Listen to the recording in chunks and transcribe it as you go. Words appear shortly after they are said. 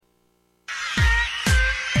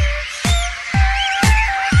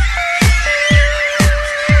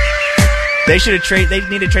They should have traded. They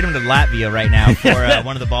need to trade him to Latvia right now for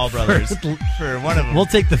one of the Ball brothers. For one of them. We'll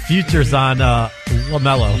take the futures on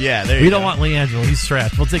LaMelo. Yeah, there you We go. don't want LeAngelo. He's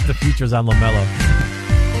trash. We'll take the futures on LaMelo.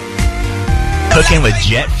 Cooking with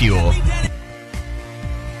jet fuel.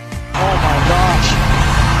 Oh my gosh,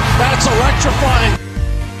 that's electrifying.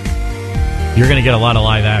 You're going to get a lot of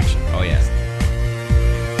live action. Oh yes.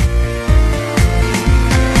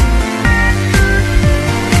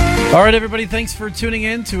 All right, everybody, thanks for tuning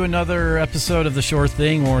in to another episode of The Shore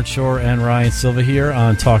Thing. Warren Shore and Ryan Silva here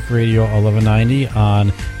on Talk Radio 1190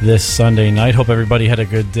 on this Sunday night. Hope everybody had a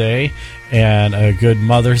good day and a good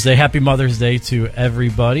Mother's Day. Happy Mother's Day to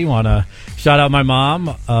everybody. Want to shout out my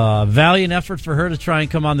mom. Valiant effort for her to try and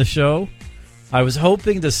come on the show. I was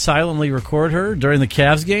hoping to silently record her during the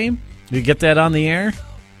Cavs game. We get that on the air.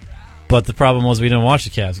 But the problem was we didn't watch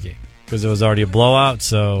the Cavs game because it was already a blowout,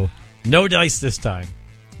 so no dice this time.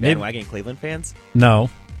 Bandwagon Cleveland fans? No.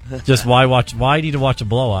 Just why need to watch a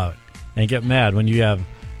blowout and get mad when you have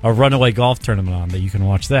a runaway golf tournament on that you can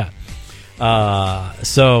watch that?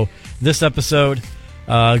 So this episode,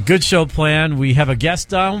 good show plan. We have a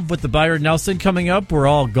guest on with the Byron Nelson coming up. We're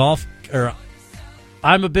all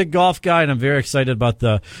I'm a big golf guy, and I'm very excited about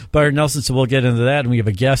the Byron Nelson, so we'll get into that. And we have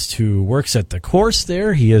a guest who works at the course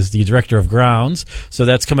there. He is the director of grounds, so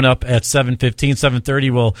that's coming up at 7:15, 7:30.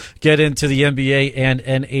 We'll get into the NBA and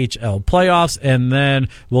NHL playoffs, and then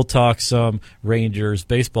we'll talk some Rangers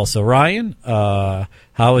baseball. So, Ryan, how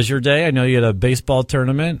was your day? I know you had a baseball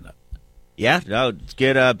tournament. Yeah, no, it's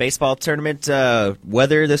good baseball tournament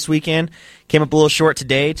weather this weekend. Came up a little short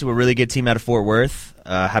today to a really good team out of Fort Worth.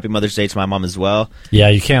 Happy Mother's Day to my mom as well. Yeah,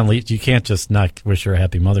 you can't just not wish her a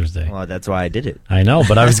happy Mother's Day. Well, that's why I did it. I know,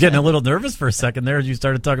 but I was getting a little nervous for a second there as you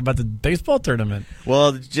started talking about the baseball tournament.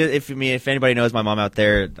 Well, if anybody knows my mom out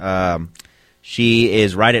there, she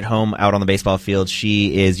is right at home out on the baseball field.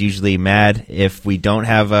 She is usually mad if we don't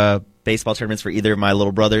have baseball tournaments for either of my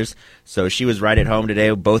little brothers. So she was right at home today.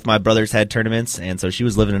 Both my brothers had tournaments, and so she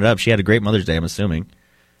was living it up. She had a great Mother's Day, I'm assuming,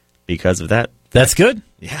 because of that. That's good.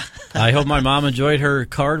 Yeah. I hope my mom enjoyed her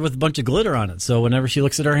card with a bunch of glitter on it. So whenever she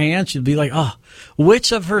looks at her hand, she'll be like, oh,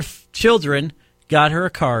 which of her children got her a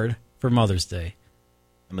card for Mother's Day?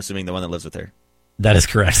 I'm assuming the one that lives with her. That is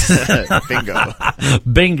correct. Bingo.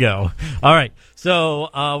 Bingo. All right. So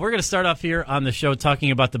we're going to start off here on the show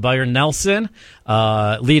talking about the Byron Nelson,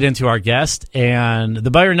 lead into our guest. And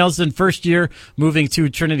the Byron Nelson first year moving to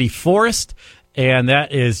Trinity Forest. And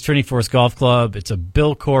that is Trinity Forest Golf Club. It's a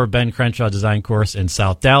Bill Core, Ben Crenshaw design course in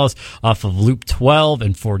South Dallas off of Loop 12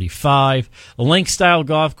 and 45. A link-style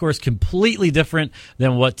golf course, completely different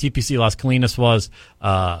than what TPC Las Colinas was,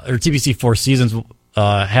 or TPC Four Seasons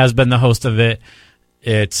has been the host of it.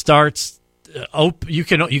 It starts, you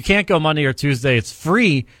can't go Monday or Tuesday. It's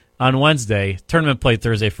free on Wednesday. Tournament play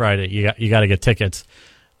Thursday, Friday. You got to get tickets.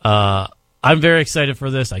 I'm very excited for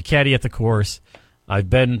this. I caddy at the course. I've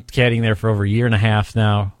been caddying there for over a year and a half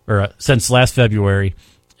now, or since last February,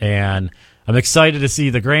 and I'm excited to see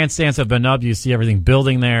the grandstands have been up. You see everything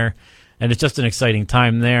building there, and it's just an exciting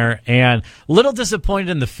time there. And a little disappointed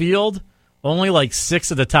in the field. Only like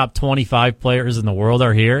 6 of the top 25 players in the world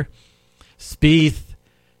are here. Spieth,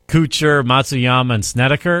 Kuchar, Matsuyama, and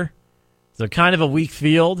Snedeker. So kind of a weak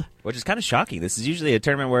field. Which is kind of shocking. This is usually a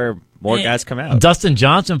tournament where more guys come out. Dustin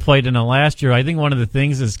Johnson played in it last year. I think one of the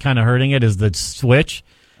things that's kind of hurting it is the switch.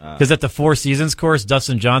 Because at the Four Seasons course,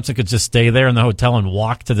 Dustin Johnson could just stay there in the hotel and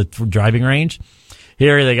walk to the driving range.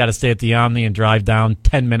 Here, they got to stay at the Omni and drive down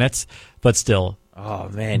 10 minutes. But still, oh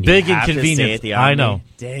man, big you have inconvenience. To stay at the Omni? I know.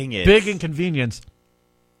 Dang it. Big inconvenience.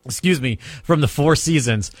 Excuse me, from the Four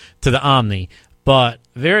Seasons to the Omni. But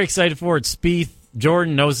very excited for it. Spieth,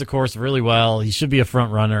 Jordan knows the course really well. He should be a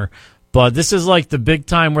front runner. But this is like the big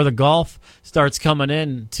time where the golf starts coming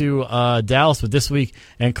in to Dallas with this week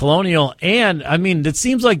and Colonial. And, I mean, it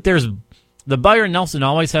seems like the Byron Nelson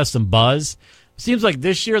always has some buzz. Seems like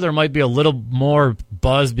this year there might be a little more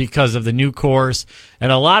buzz because of the new course.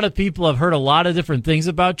 And a lot of people have heard a lot of different things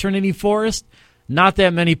about Trinity Forest. Not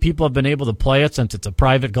that many people have been able to play it since it's a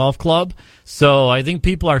private golf club. So I think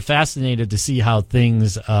people are fascinated to see how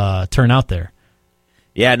things turn out there.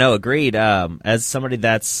 Yeah, no, agreed. As somebody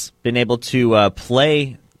that's been able to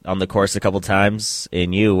play on the course a couple times,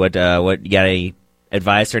 and what you got any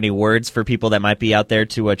advice or any words for people that might be out there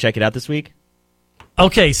to check it out this week?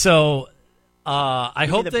 Okay, so I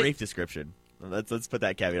hope the brief description. Let's put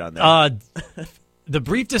that caveat on there. The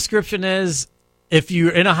brief description is if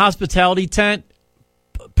you're in a hospitality tent,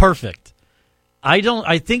 perfect.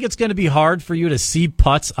 I think it's going to be hard for you to see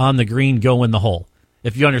putts on the green go in the hole,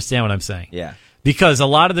 if you understand what I'm saying. Yeah. Because a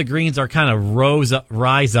lot of the greens are kind of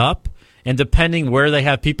rise up, and depending where they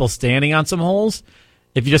have people standing on some holes,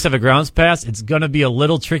 if you just have a grounds pass, it's going to be a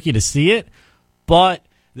little tricky to see it. But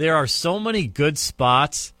there are so many good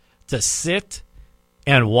spots to sit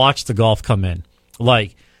and watch the golf come in.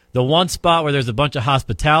 Like the one spot where there's a bunch of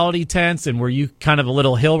hospitality tents and where you kind of a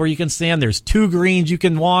little hill where you can stand. There's 2 greens you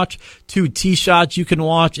can watch, 2 tee shots you can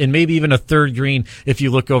watch, and maybe even a 3rd green if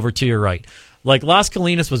you look over to your right. Like Las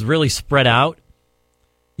Colinas was really spread out.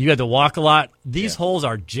 You had to walk a lot. These holes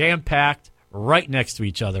are jam-packed right next to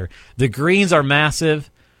each other. The greens are massive.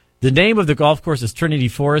 The name of the golf course is Trinity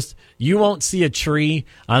Forest. You won't see a tree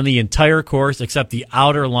on the entire course except the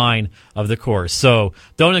outer line of the course. So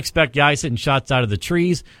don't expect guys hitting shots out of the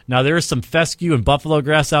trees. Now, there is some fescue and buffalo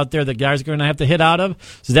grass out there that guys are going to have to hit out of,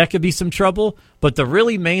 so that could be some trouble. But the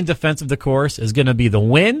really main defense of the course is going to be the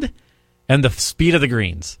wind and the speed of the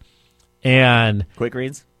greens. And quick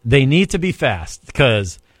greens? They need to be fast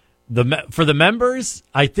because for the members,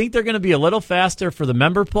 I think they're going to be a little faster for the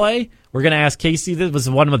member play. We're going to ask Casey. This was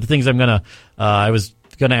one of the things I was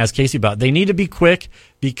going to ask Casey about. They need to be quick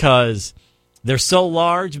because they're so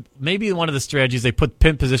large. Maybe one of the strategies, they put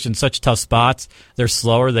pin position in such tough spots. They're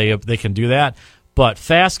slower. They can do that. But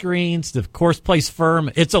fast greens, the course plays firm.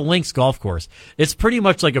 It's a links golf course. It's pretty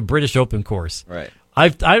much like a British Open course. Right. I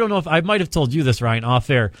don't know if I might have told you this, Ryan, off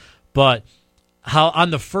air, but how on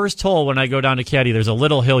the first hole when I go down to caddy, there's a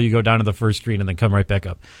little hill you go down to the first green and then come right back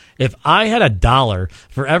up. If I had $1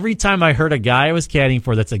 for every time I heard a guy I was caddying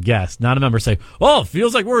for that's a guest, not a member, say, "Oh, it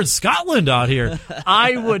feels like we're in Scotland out here,"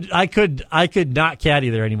 I could not caddy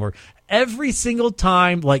there anymore. Every single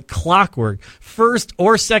time, like clockwork, first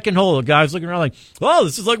or second hole, the guy's looking around like, "Oh,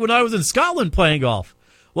 this is like when I was in Scotland playing golf."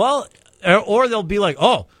 Well, or they'll be like,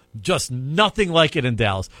 "Oh, just nothing like it in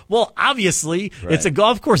Dallas." Well, obviously, It's a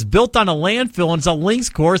golf course built on a landfill, and it's a links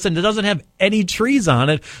course, and it doesn't have any trees on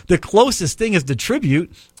it. The closest thing is the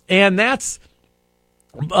Tribute, and that's,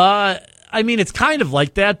 it's kind of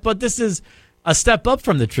like that, but this is a step up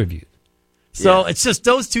from the Tribute. So It's just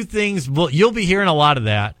those two things. Well, you'll be hearing a lot of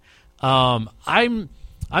that. I'm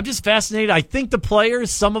just fascinated. I think the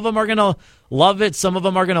players, some of them are going to love it, some of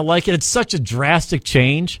them are going to like it. It's such a drastic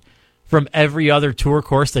change from every other tour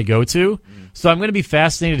course they go to. So I'm going to be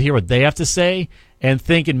fascinated to hear what they have to say and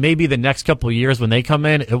thinking maybe the next couple of years when they come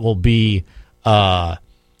in, it will be there'll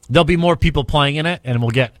be more people playing in it and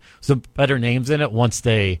we'll get some better names in it once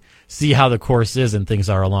they see how the course is and things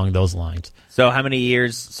are along those lines. So how many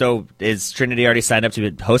years? So is Trinity already signed up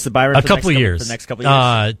to host the Byron? A couple of years. For the next couple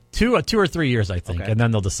of years? 2 or 3 years, I think, okay. And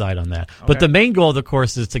then they'll decide on that. Okay. But the main goal of the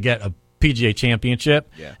course is to get a PGA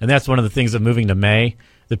championship, and that's one of the things of moving to May.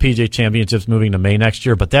 The PGA Championship's moving to May next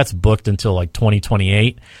year, but that's booked until like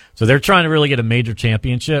 2028. So they're trying to really get a major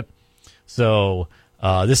championship. So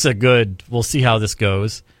this is we'll see how this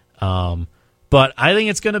goes. But I think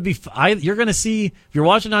it's going to be, you're going to see, if you're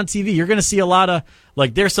watching on TV, you're going to see a lot of,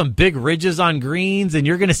 like there's some big ridges on greens and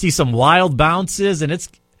you're going to see some wild bounces and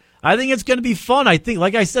I think it's going to be fun. I think,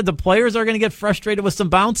 like I said, the players are going to get frustrated with some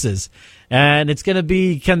bounces and it's going to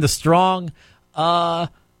be, can the strong,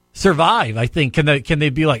 survive? I think can they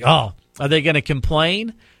be like, oh, are they going to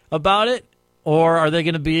complain about it, or are they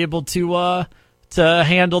going to be able to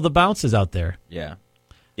handle the bounces out there? Yeah.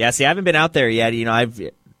 See, I haven't been out there yet.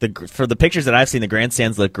 For the pictures that I've seen, the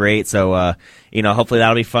grandstands look great. So hopefully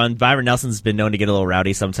that'll be fun. Byron Nelson's been known to get a little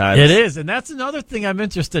rowdy sometimes. It is, and that's another thing I'm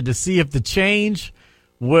interested to see if the change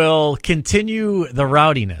will continue the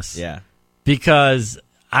rowdiness. Yeah, because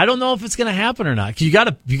I don't know if it's going to happen or not. 'Cause you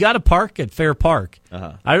got to park at Fair Park.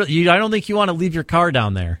 Uh-huh. I don't think you want to leave your car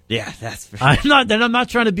down there. Yeah, that's. I'm not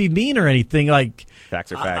trying to be mean or anything. Like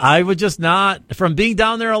facts are facts. I would just not, from being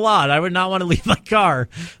down there a lot, I would not want to leave my car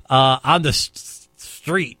on the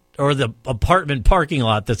street or the apartment parking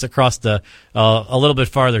lot that's across the a little bit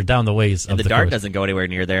farther down the ways. And the dart doesn't go anywhere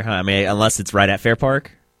near there, huh? I mean, unless it's right at Fair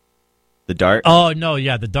Park. The dart. Oh no,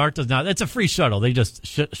 yeah, the dart does not. It's a free shuttle. They just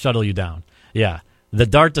shuttle you down. Yeah. The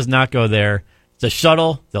dart does not go there. It's a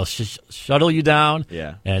shuttle. They'll shuttle you down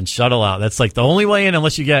and shuttle out. That's like the only way in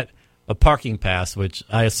unless you get a parking pass, which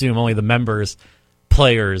I assume only the members,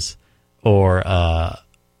 players, or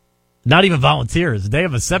not even volunteers. They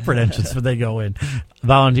have a separate entrance where they go in.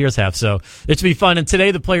 Volunteers have. So it should be fun. And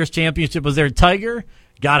today the Players' Championship was there. Tiger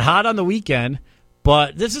got hot on the weekend,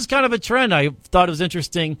 but this is kind of a trend. I thought it was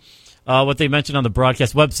interesting what they mentioned on the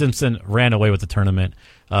broadcast. Webb Simpson ran away with the tournament.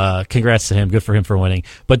 Congrats to him. Good for him for winning.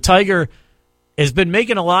 But Tiger has been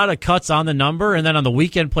making a lot of cuts on the number, and then on the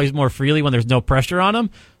weekend plays more freely when there's no pressure on him.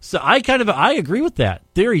 So I agree with that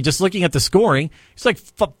theory. Just looking at the scoring, he's like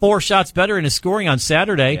 4 shots better in his scoring on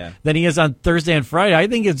Saturday than he is on Thursday and Friday. I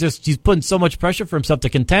think it's just he's putting so much pressure for himself to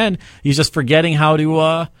contend. He's just forgetting how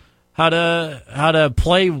how to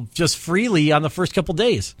play just freely on the first couple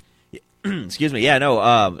days. Excuse me. Yeah, no,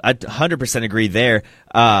 I 100% agree there.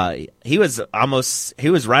 He was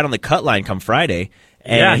right on the cut line come Friday.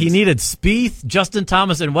 And he needed Spieth, Justin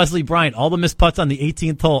Thomas, and Wesley Bryant, all the missed putts on the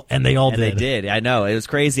 18th hole, and they all did. They did. I know. It was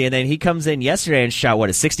crazy. And then he comes in yesterday and shot,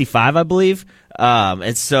 a 65, I believe?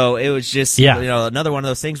 And so it was just, another one of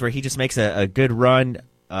those things where he just makes a good run.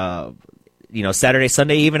 Saturday,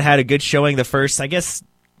 Sunday, he even had a good showing the first, I guess,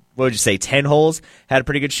 what would you say, 10 holes? Had a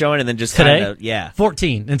pretty good showing, and then just today, kind of, yeah.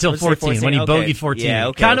 14, until 14, when he bogeyed 14. Yeah,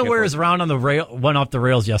 okay. Kind of where his round on the rail went off the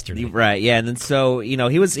rails yesterday. Right, yeah, and then so,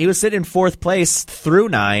 he was sitting in fourth place through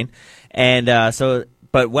 9, and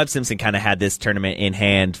but Webb Simpson kind of had this tournament in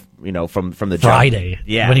hand, from the Friday,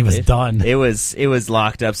 jump. when he was done. It was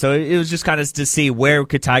locked up, so it was just kind of to see where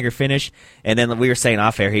could Tiger finish, and then we were saying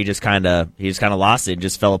off air, he just kind of lost it and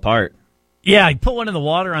just fell apart. Yeah, he put one in the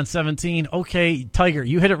water on 17. Okay, Tiger,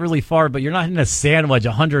 you hit it really far, but you're not hitting a sand wedge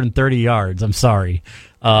 130 yards. I'm sorry.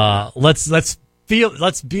 Let's be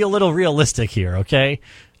a little realistic here, okay?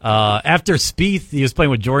 After Spieth, he was playing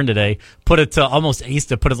with Jordan today, put it to almost ace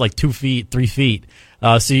to put it like 2 feet, 3 feet.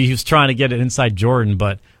 So he was trying to get it inside Jordan,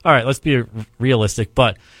 but all right, let's be realistic.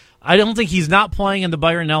 But I don't think he's not playing in the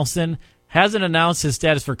Byron Nelson. Hasn't announced his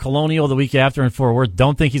status for Colonial the week after in Fort Worth.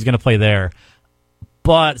 Don't think he's going to play there.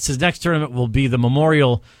 But his next tournament will be the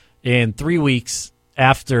Memorial in 3 weeks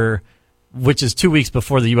after, which is 2 weeks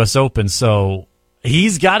before the U.S. Open. So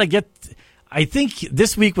he's got to get. I think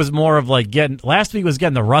this week was more of like last week was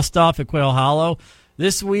getting the rust off at Quail Hollow.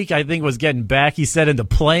 This week, I think, was getting back, he said, into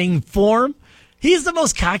playing form. He's the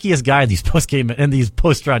most cockiest guy in these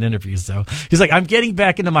post-round interviews, though. He's like, I'm getting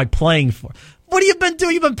back into my playing form. What have you been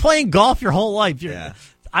doing? You've been playing golf your whole life. Yeah.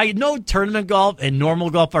 I know tournament golf and normal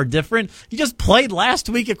golf are different. You just played last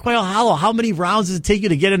week at Quail Hollow. How many rounds does it take you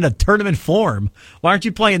to get into tournament form? Why aren't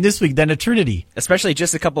you playing this week then at Trinity? Especially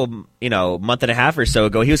just a couple, month and a half or so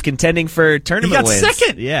ago, he was contending for tournament wins. He got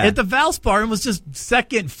second at the Valspar and was just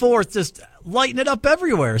second, fourth, just lighting it up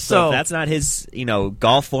everywhere. So if that's not his,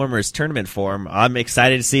 golf form or his tournament form, I'm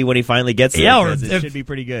excited to see when he finally gets there. Yeah, it should be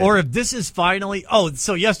pretty good. Or if this is finally,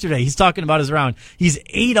 so yesterday he's talking about his round. He's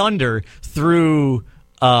 8 under through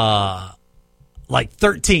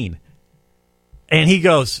 13. And he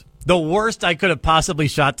goes, the worst I could have possibly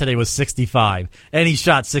shot today was 65. And he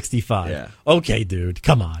shot 65. Yeah. Okay, dude,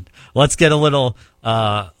 come on. Let's get a little,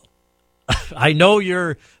 I know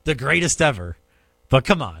you're the greatest ever, but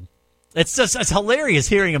come on. It's hilarious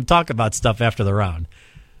hearing him talk about stuff after the round.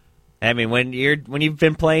 I mean, when you've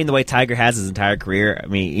been playing the way Tiger has his entire career, I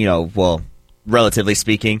mean, relatively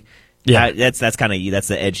speaking, yeah, that's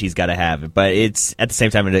the edge he's got to have. But it's at the same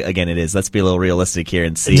time, again, it is. Let's be a little realistic here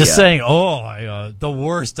and see. Just saying, the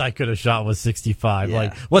worst I could have shot was 65. Yeah.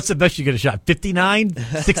 Like, what's the best you could have shot? 59,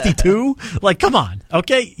 62? Like, come on,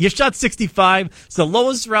 okay? You shot 65. It's the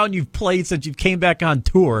lowest round you've played since you came back on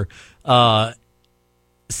tour.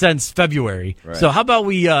 Since February. Right. So how about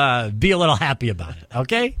we be a little happy about it,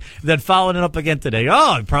 okay? Then following it up again today.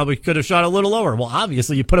 I probably could have shot a little lower. Well,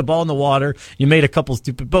 obviously, you put a ball in the water. You made a couple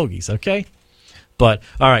stupid bogeys, okay? But,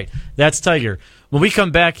 all right, that's Tiger. When we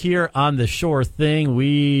come back here on the Shore Thing,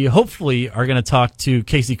 we hopefully are going to talk to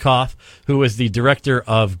Casey Koff, who is the director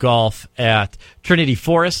of golf at Trinity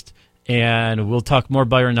Forest, and we'll talk more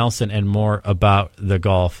Byron Nelson and more about the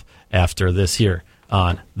golf after this here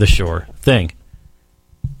on the Shore Thing.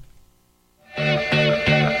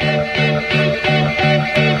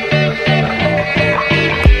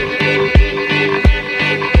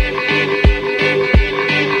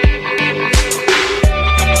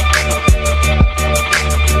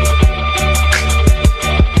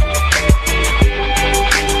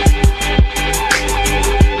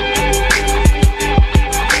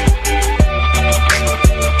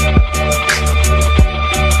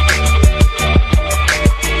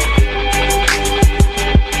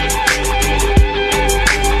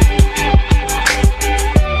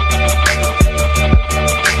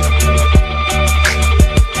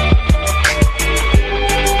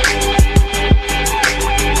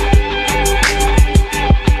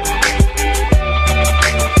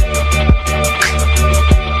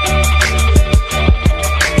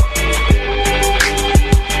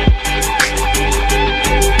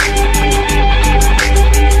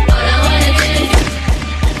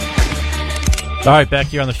 All right, back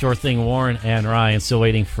here on the Short Thing, Warren and Ryan still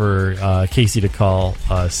waiting for Casey to call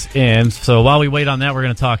us in. So while we wait on that, we're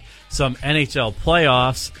going to talk some NHL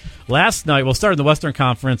playoffs. last night, we'll start in the Western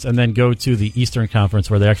Conference and then go to the Eastern Conference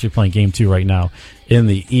where they're actually playing Game 2 right now in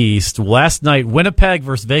the East. Last night, Winnipeg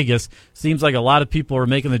versus Vegas. Seems like a lot of people are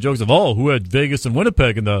making the jokes of, who had Vegas and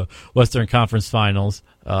Winnipeg in the Western Conference Finals?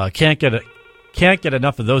 Can't get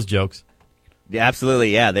enough of those jokes. Yeah,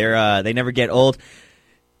 absolutely. Yeah, they never get old.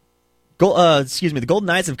 The Golden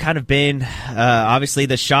Knights have kind of been obviously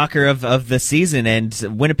the shocker of the season, and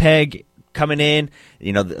Winnipeg coming in.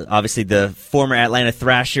 Obviously the former Atlanta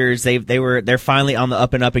Thrashers. They're finally on the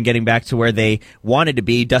up and up and getting back to where they wanted to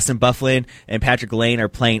be. Dustin Byfuglien and Patrick Lane are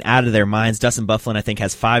playing out of their minds. Dustin Byfuglien, I think,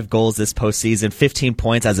 has 5 goals this postseason, 15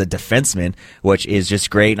 points as a defenseman, which is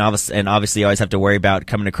just great. And obviously, you always have to worry about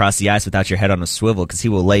coming across the ice without your head on a swivel because he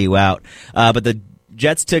will lay you out. But the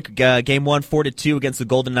Jets took Game 1 4-2 against the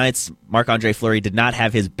Golden Knights. Marc-Andre Fleury did not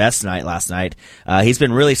have his best night last night. He's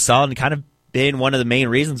been really solid and kind of been one of the main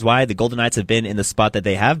reasons why the Golden Knights have been in the spot that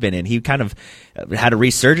they have been in. He kind of had a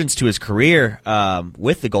resurgence to his career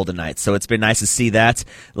with the Golden Knights, so it's been nice to see that.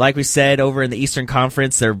 Like we said, over in the Eastern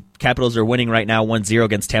Conference, their Capitals are winning right now 1-0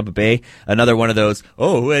 against Tampa Bay. Another one of those,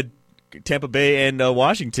 who had Tampa Bay and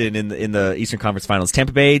Washington in the Eastern Conference Finals.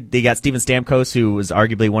 Tampa Bay, they got Steven Stamkos, who was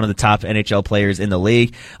arguably one of the top NHL players in the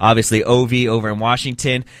league. Obviously, Ovi over in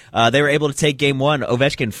Washington. They were able to take Game 1.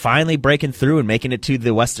 Ovechkin finally breaking through and making it to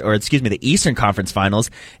the Eastern Conference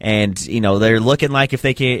Finals. And they're looking like if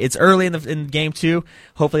they can. It's early in Game 2.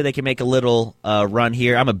 Hopefully, they can make a little run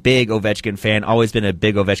here. I'm a big Ovechkin fan. Always been a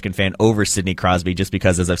big Ovechkin fan over Sidney Crosby, just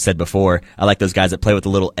because, as I've said before, I like those guys that play with a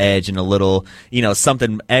little edge and a little,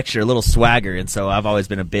 something extra, a little swagger, and so I've always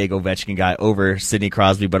been a big Ovechkin guy over Sidney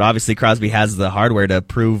Crosby, but obviously Crosby has the hardware to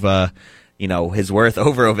prove his worth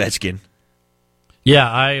over Ovechkin.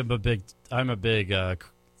 Yeah, I'm a big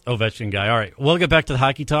Ovechkin guy. All right, we'll get back to the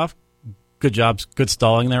hockey talk. Good job, good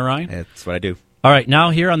stalling there, Ryan. That's what I do. All right, now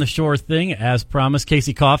here on the Shore Thing, as promised,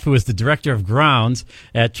 Casey Koff, who is the director of grounds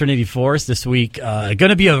at Trinity Forest this week. Going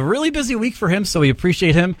to be a really busy week for him, so we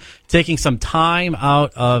appreciate him taking some time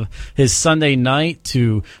out of his Sunday night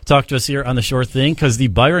to talk to us here on the Shore Thing, because the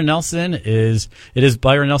Byron Nelson is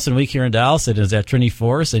Byron Nelson week here in Dallas. It is at Trinity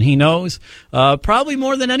Forest, and he knows probably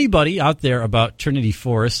more than anybody out there about Trinity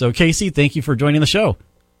Forest. So, Casey, thank you for joining the show.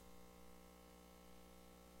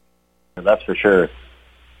 That's for sure.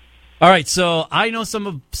 All right, so I know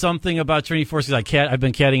something about Trinity Forest because I've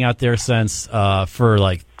been caddying out there since for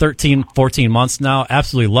like 13, 14 months now.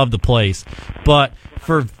 Absolutely love the place. But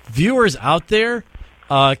for viewers out there,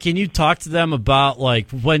 can you talk to them about like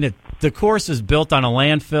when the course is built on a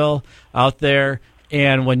landfill out there,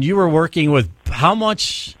 and when you were working with how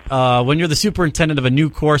much when you're the superintendent of a new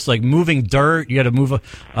course, like moving dirt, you got to move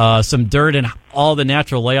some dirt and all the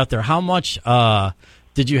natural layout there. How much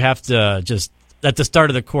did you have to just at the start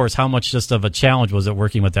of the course, how much just of a challenge was it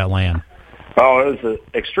working with that land? Oh, it was an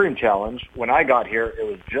extreme challenge. When I got here, it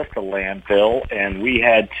was just a landfill, and we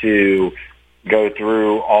had to go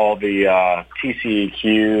through all the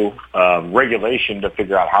TCEQ regulation to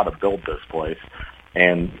figure out how to build this place.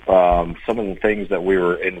 And some of the things that we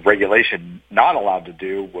were in regulation not allowed to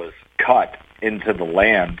do was cut into the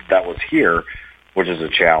land that was here, which is a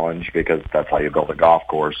challenge because that's how you build a golf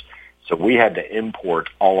course. So we had to import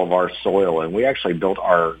all of our soil, and we actually built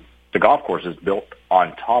the golf course is built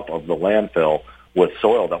on top of the landfill with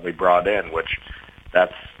soil that we brought in, which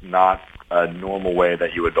that's not a normal way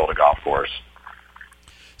that you would build a golf course.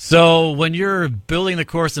 So when you're building the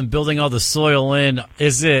course and building all the soil in,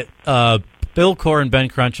 is it Bill Core and Ben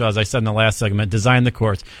Crenshaw, as I said in the last segment, designed the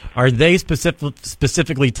course? Are they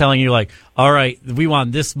specifically telling you, like, all right, we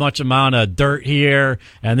want this much amount of dirt here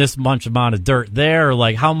and this much amount of dirt there? Or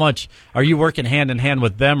like, how much are you working hand in hand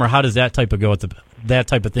with them, or how does that type of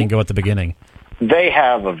thing go at the beginning? They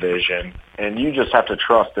have a vision, and you just have to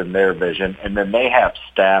trust in their vision. And then they have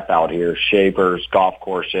staff out here, shapers, golf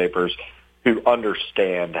course shapers, who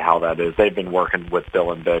understand how that is. They've been working with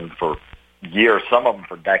Bill and Ben for years, some of them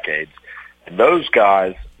for decades. And those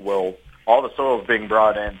guys all the soil is being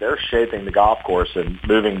brought in, they're shaping the golf course and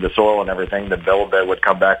moving the soil and everything. Then Bill and Ben would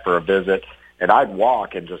come back for a visit, and I'd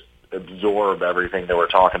walk and just absorb everything they were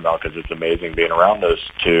talking about, because it's amazing being around those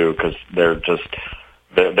two, because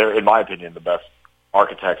they're, in my opinion, the best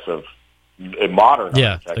architects in modern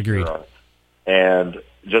architecture. Agreed. And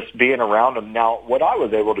just being around them. Now, what I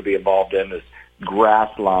was able to be involved in is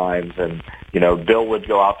grass lines, and Bill would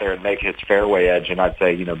go out there and make his fairway edge, and I'd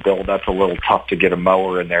say, Bill, that's a little tough to get a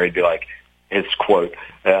mower in there. He'd be like, his quote,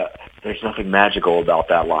 there's nothing magical about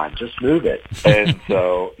that line, just move it. And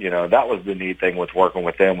so that was the neat thing with working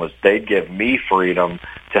with them, was they'd give me freedom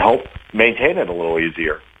to help maintain it a little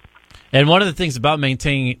easier. And one of the things about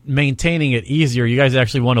maintaining it easier, you guys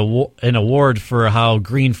actually won an award for how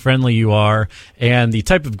green friendly you are, and the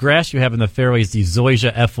type of grass you have in the fairways, the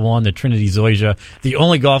Zoysia F1, the Trinity Zoysia, the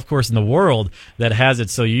only golf course in the world that has it.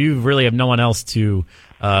 So you really have no one else to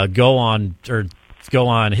go on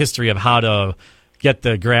history of how to get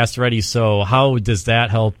the grass ready. So how does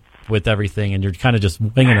that help with everything? And you're kind of just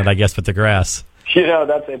winging it, I guess, with the grass.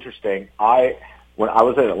 That's interesting. When I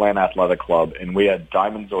was at Atlanta Athletic Club, and we had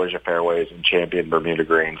Diamond Zoysia fairways and Champion Bermuda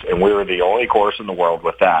greens, and we were the only course in the world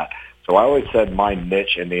with that. So I always said my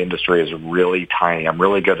niche in the industry is really tiny. I'm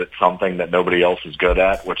really good at something that nobody else is good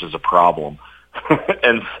at, which is a problem.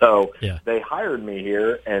 And so they hired me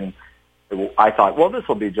here, and I thought, well, this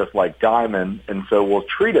will be just like Diamond, and so we'll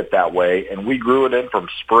treat it that way. And we grew it in from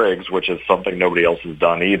sprigs, which is something nobody else has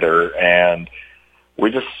done either. And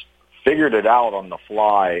we just figured it out on the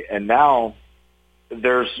fly, and now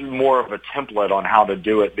there's more of a template on how to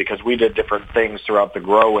do it because we did different things throughout the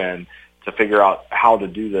grow-in to figure out how to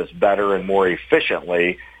do this better and more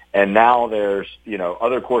efficiently. And now there's,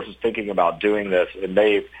 other courses thinking about doing this, and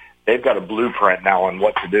they've got a blueprint now on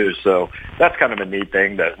what to do. So that's kind of a neat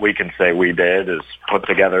thing that we can say we did, is put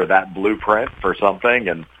together that blueprint for something.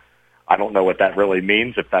 And I don't know what that really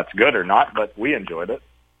means, if that's good or not, but we enjoyed it.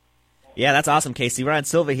 Yeah, that's awesome, Casey. Ryan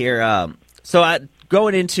Silva here. So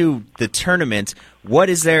going into the tournament, what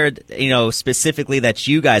is there, specifically that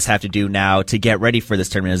you guys have to do now to get ready for this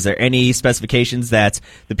tournament? Is there any specifications that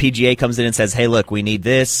the PGA comes in and says, hey, look, we need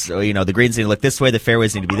this, or, the greens need to look this way, the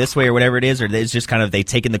fairways need to be this way, or whatever it is, or it's just kind of they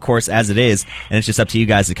take in the course as it is, and it's just up to you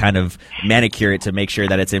guys to kind of manicure it to make sure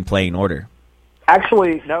that it's in playing order?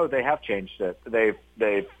 Actually, no, they have changed it.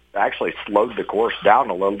 They've actually slowed the course down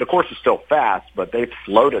a little. The course is still fast, but they've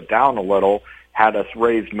slowed it down a little, had us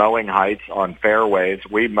raise mowing heights on fairways.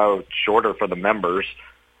 We mowed shorter for the members,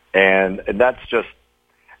 and that's just,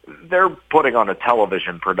 they're putting on a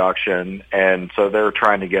television production, and so they're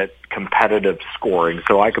trying to get competitive scoring.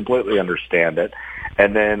 So I completely understand it.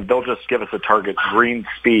 And then they'll just give us a target green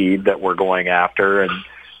speed that we're going after, and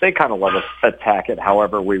they kind of let us attack it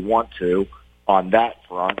however we want to on that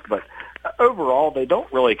front. But overall, they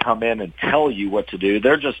don't really come in and tell you what to do.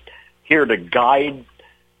 They're just here to guide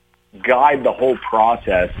the whole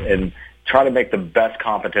process and try to make the best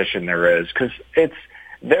competition there is, because the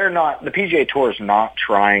PGA Tour is not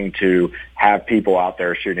trying to have people out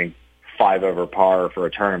there shooting 5 over par for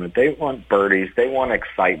a tournament. They want birdies. They want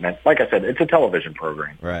excitement. Like I said, it's a television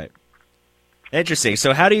program. Right. Interesting.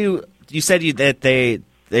 So how do you said that they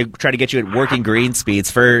try to get you at working green speeds.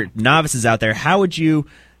 For novices out there, how do you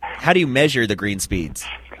measure the green speeds?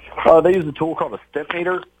 They use a tool called a step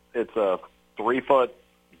meter. It's a 3-foot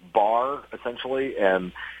bar, essentially,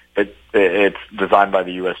 and it's designed by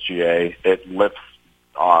the USGA. It lifts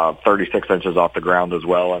 36 inches off the ground as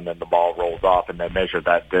well, and then the ball rolls off, and they measure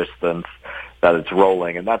that distance that it's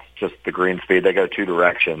rolling, and that's just the green speed. They go 2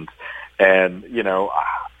 directions. And,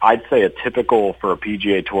 I'd say a typical for a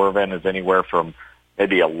PGA Tour event is anywhere from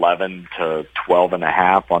maybe 11 to 12 and a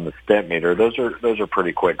half on the step meter. Those are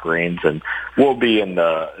pretty quick greens, and we'll be in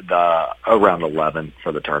the around 11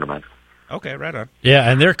 for the tournament. Okay, right on. Yeah,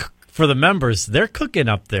 and for the members, they're cooking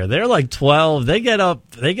up there. They're like 12. They get up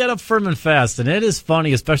firm and fast, and it is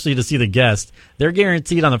funny, especially to see the guests. They're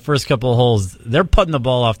guaranteed on the first couple of holes. They're putting the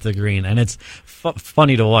ball off the green, and it's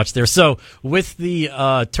funny to watch there. So with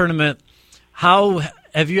the tournament, how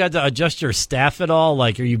have you had to adjust your staff at all?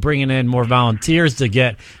 Like, are you bringing in more volunteers to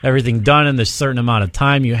get everything done in the certain amount of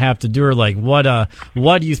time you have to do? Or like, what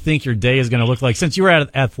do you think your day is going to look like? Since you were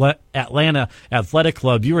at Atlanta Athletic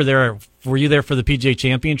Club, you were there. Were you there for the PGA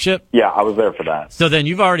Championship? Yeah, I was there for that. So then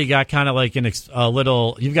you've already got kind of like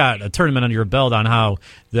you've got a tournament under your belt on how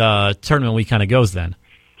the tournament week kind of goes then.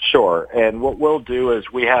 Sure. And what we'll do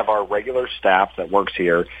is we have our regular staff that works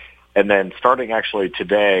here. And then starting actually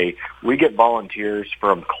today, we get volunteers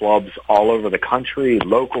from clubs all over the country,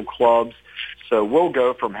 local clubs. So we'll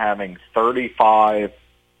go from having 35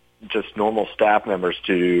 just normal staff members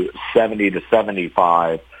to 70 to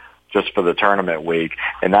 75 just for the tournament week.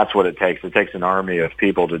 And that's what it takes. It takes an army of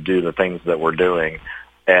people to do the things that we're doing.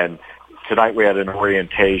 And tonight we had an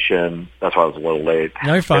orientation. That's why I was a little late.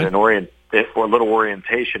 No, you're fine. A little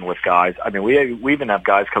orientation with guys. I mean, we even have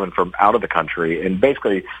guys coming from out of the country. And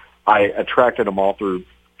basically, I attracted them all through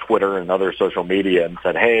Twitter and other social media and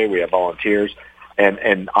said, hey, we have volunteers.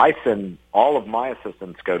 And I send all of my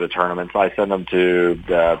assistants go to tournaments. I send them to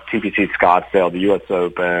the TPC Scottsdale, the U.S.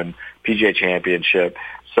 Open, PGA Championship.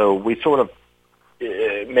 So we sort of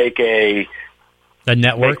make a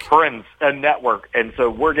network? Make friends, a network. And so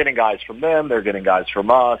we're getting guys from them. They're getting guys from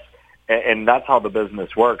us. and that's how the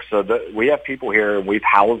business works. So we have people here, and we've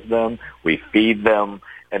housed them, we feed them,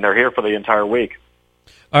 and they're here for the entire week.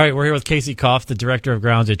 All right, we're here with Casey Koff, the Director of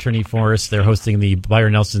Grounds at Trinity Forest. They're hosting the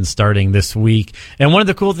Byron Nelson starting this week. And one of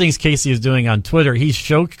the cool things Casey is doing on Twitter, he's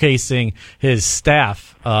showcasing his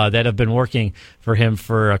staff that have been working for him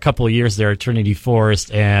for a couple of years there at Trinity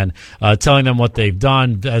Forest and telling them what they've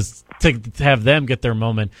done as to have them get their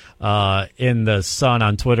moment in the sun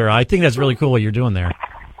on Twitter. I think that's really cool what you're doing there.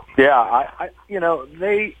 Yeah,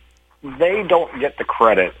 they don't get the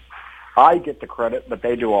credit. I get the credit, but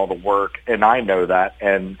they do all the work, and I know that,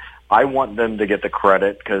 and I want them to get the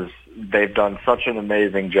credit because they've done such an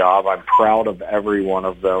amazing job. I'm proud of every one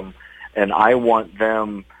of them, and I want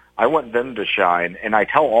them to shine, and I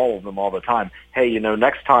tell all of them all the time, hey,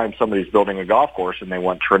 next time somebody's building a golf course and they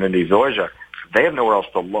want Trinity Zoysia, they have nowhere else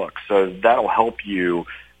to look, so that'll help you,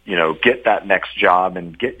 get that next job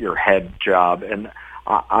and get your head job, and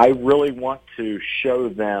I really want to show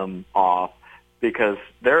them off because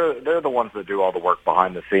they're the ones that do all the work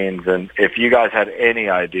behind the scenes. And if you guys had any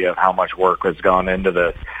idea of how much work has gone into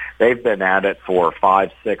this, they've been at it for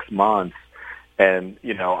 5-6 months. And,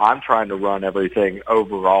 I'm trying to run everything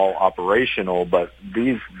overall operational, but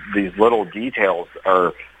these little details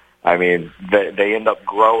are, they end up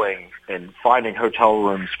growing and finding hotel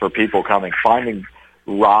rooms for people coming, finding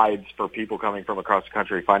rides for people coming from across the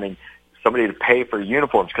country, finding somebody to pay for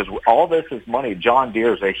uniforms, because all this is money. John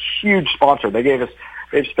Deere is a huge sponsor.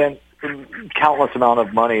 They've spent countless amount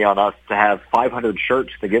of money on us to have 500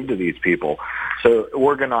 shirts to give to these people. So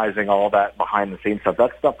organizing all that behind the scenes stuff,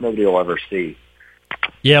 that's stuff nobody will ever see.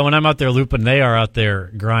 Yeah, when I'm out there looping, they are out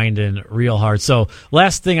there grinding real hard. So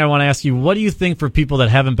last thing I want to ask you, what do you think for people that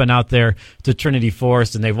haven't been out there to Trinity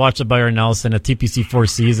Forest and they've watched the Byron Nelson at TPC Four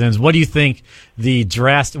Seasons, what do you think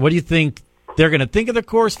they're going to think of the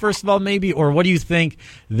course, first of all, maybe, or what do you think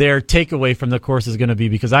their takeaway from the course is going to be?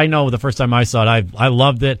 Because I know the first time I saw it, I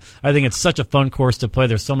loved it. I think it's such a fun course to play.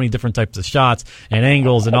 There's so many different types of shots and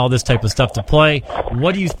angles and all this type of stuff to play.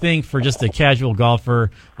 What do you think for just a casual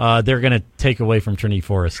golfer they're going to take away from Trinity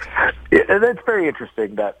Forest? It's very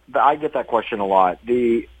interesting that I get that question a lot.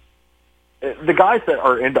 The guys that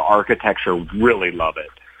are into architecture really love it.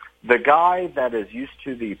 The guy that is used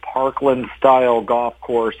to the Parkland-style golf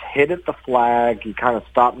course, hit at the flag, you kind of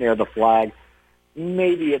stop near the flag,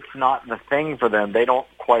 maybe it's not the thing for them. They don't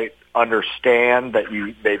quite understand that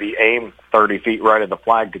you maybe aim 30 feet right at the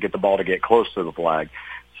flag to get the ball to get close to the flag.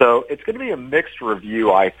 So it's going to be a mixed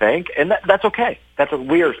review, I think, and that's okay.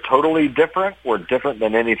 We are totally different. We're different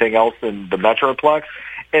than anything else in the Metroplex.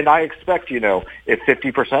 And I expect, if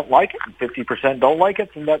 50% like it and 50% don't like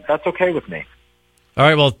it, then that's okay with me. All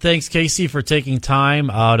right, well, thanks, Casey, for taking time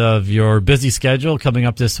out of your busy schedule coming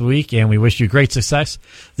up this week, and we wish you great success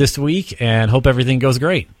this week and hope everything goes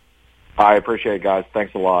great. I appreciate it, guys.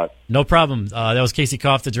 Thanks a lot. No problem. That was Casey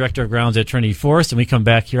Koff, the Director of Grounds at Trinity Forest, and we come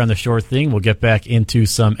back here on The Sure Thing. We'll get back into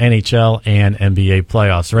some NHL and NBA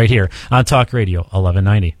playoffs right here on Talk Radio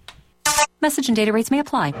 1190. Message and data rates may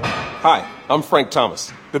apply. Hi, I'm Frank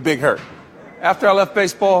Thomas, the Big Hurt. After I left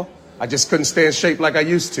baseball, I just couldn't stay in shape like I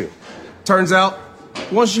used to. Turns out,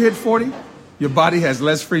 once you hit 40, your body has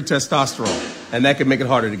less free testosterone, and that can make it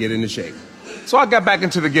harder to get into shape. So I got back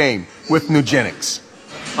into the game with Nugenics.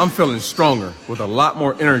 I'm feeling stronger with a lot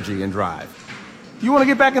more energy and drive. You want to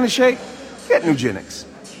get back into shape? Get Nugenics.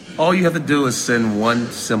 All you have to do is send one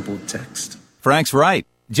simple text. Frank's right.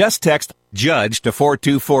 Just text JUDGE to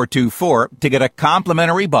 42424 to get a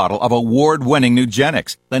complimentary bottle of award-winning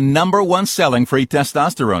Nugenics, the #1 selling free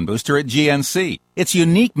testosterone booster at GNC. Its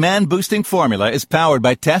unique man-boosting formula is powered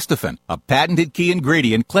by Testofen, a patented key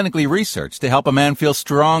ingredient clinically researched to help a man feel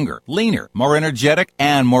stronger, leaner, more energetic,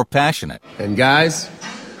 and more passionate. And guys,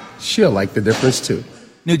 she'll like the difference too.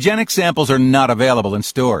 Nugenic samples are not available in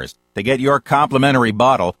stores. To get your complimentary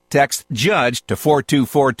bottle, text JUDGE to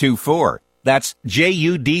 42424. That's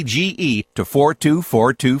JUDGE to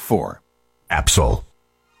 42424. Absol.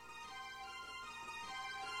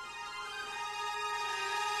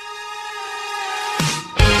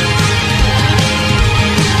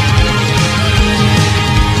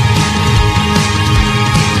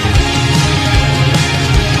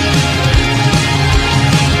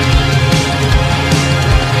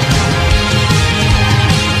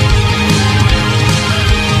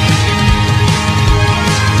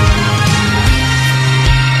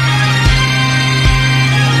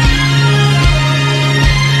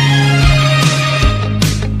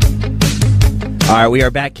 All right, we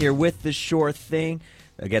are back here with The Sure Thing.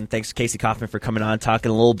 Again, thanks to Casey Kaufman for coming on,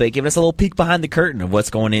 talking a little bit, giving us a little peek behind the curtain of what's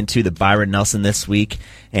going into the Byron Nelson this week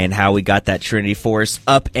and how we got that Trinity Forest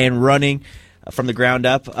up and running. from the ground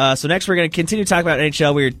up. So next we're going to continue talking about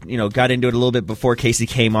NHL. We got into it a little bit before Casey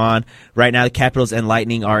came on. Right now the Capitals and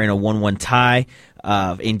Lightning are in a 1-1 tie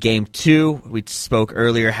in Game 2. We spoke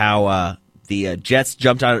earlier how the Jets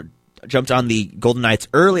jumped on the Golden Knights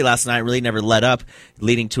early last night, really never let up,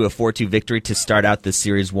 leading to a 4-2 victory to start out the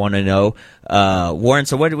series 1-0. Warren,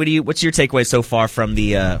 so what's your takeaway so far from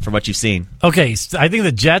what you've seen? Okay, so I think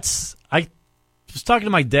the Jets. I was talking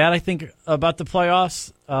to my dad, I think, about the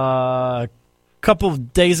playoffs a couple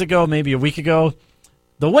of days ago, maybe a week ago.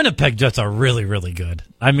 The Winnipeg Jets are really, really good.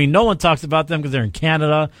 I mean, no one talks about them because they're in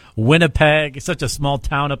Canada. Winnipeg, it's such a small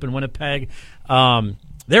town up in Winnipeg.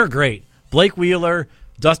 They're great. Blake Wheeler,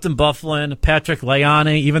 Dustin Byron, Patrick Laine,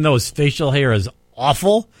 even though his facial hair is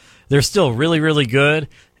awful, they're still really, really good.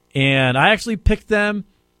 And I actually picked them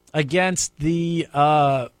against the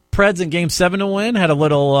Preds in Game 7 to win. Had a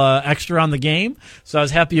little extra on the game, so I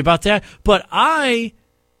was happy about that. But I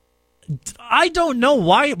don't know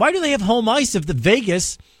why do they have home ice if the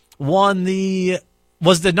Vegas was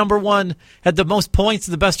the number one, had the most points,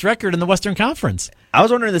 the best record in the Western Conference. I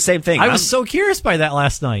was wondering the same thing. I was so curious by that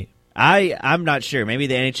last night. I'm not sure. Maybe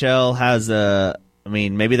the NHL has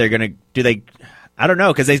maybe they're going to do they. I don't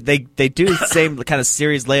know because they do the same kind of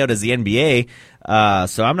series layout as the NBA.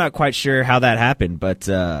 So I'm not quite sure how that happened, but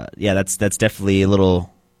yeah, that's definitely a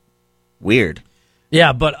little weird.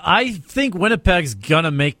 Yeah, but I think Winnipeg's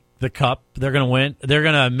gonna make the Cup. They're gonna win. They're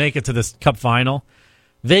gonna make it to this Cup final.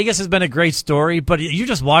 Vegas has been a great story, but you're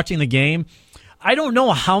just watching the game. I don't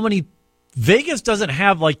know how many. Vegas doesn't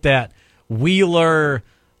have like that Wheeler,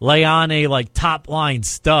 Laine, like top line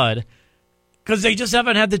stud, because they just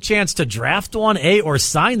haven't had the chance to draft one, or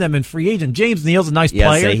sign them in free agent. James Neal's a nice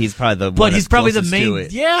player. Yeah, he's probably the one, but he's probably the main. main.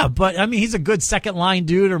 Yeah, but I mean, he's a good second line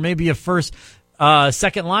dude, or maybe a first,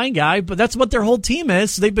 second line guy. But that's what their whole team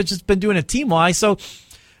is. So they've just been doing it team wise. So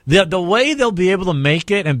the way they'll be able to make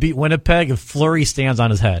it and beat Winnipeg if Fleury stands on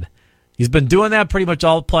his head. He's been doing that pretty much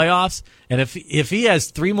all playoffs. And if he has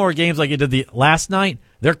 3 more games like he did the last night,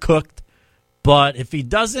 they're cooked. But if he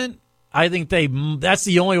doesn't, I think that's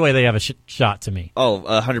the only way they have a shot to me. Oh,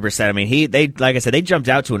 100%. I mean, they like I said, they jumped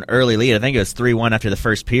out to an early lead. I think it was 3-1 after the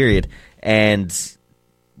first period. And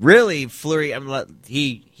really, Fleury,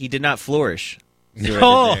 he did not flourish.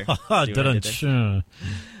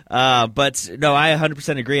 But no, I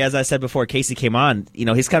 100% agree. As I said before, Casey came on.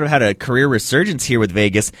 He's kind of had a career resurgence here with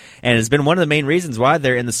Vegas, and has been one of the main reasons why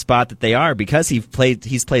they're in the spot that they are, because he's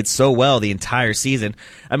played so well the entire season.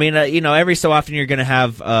 I mean, every so often you're going to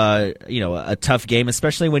have a tough game,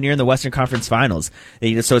 especially when you're in the Western Conference Finals.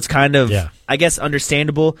 So it's kind of, I guess,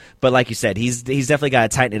 understandable. But like you said, he's definitely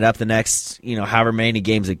got to tighten it up the next however many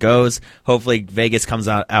games it goes. Hopefully Vegas comes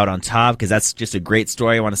out on top, because that's just a great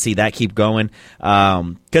story. I want to see that keep going.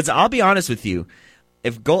 Because I'll be honest with you,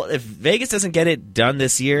 if Vegas doesn't get it done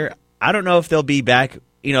this year, I don't know if they'll be back.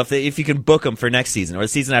 If you can book them for next season or the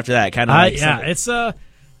season after that, kind of.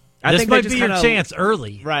 This might be your chance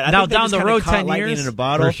early. Right now, down the road, 10 years in a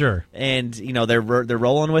bottle, for sure. And they're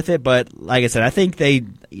rolling with it. But like I said, I think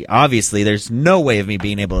obviously there's no way of me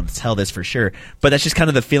being able to tell this for sure. But that's just kind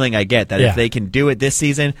of the feeling I get, that if they can do it this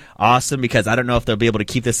season, awesome. Because I don't know if they'll be able to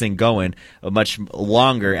keep this thing going much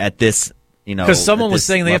longer at this. Because someone was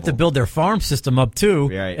saying they have to build their farm system up too,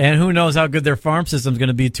 right. And who knows how good their farm system is going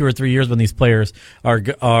to be 2 or 3 years when these players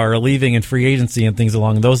are leaving in free agency and things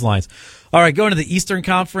along those lines. All right, going to the Eastern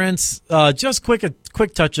Conference, just a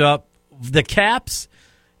quick touch up. The Caps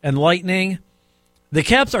and Lightning. The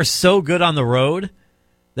Caps are so good on the road.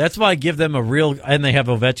 That's why I give them and they have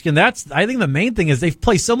Ovechkin. I think the main thing is they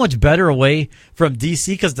play so much better away from DC,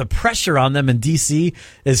 because the pressure on them in DC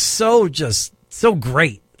is so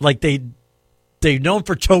great. Like they're known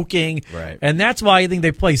for choking, right. And that's why I think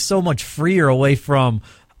they play so much freer away from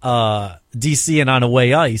DC and on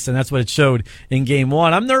away ice, and that's what it showed in Game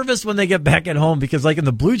 1. I'm nervous when they get back at home, because like in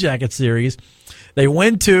the Blue Jacket series, they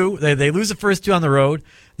win 2, they lose the first 2 on the road,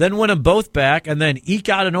 then win them both back, and then eke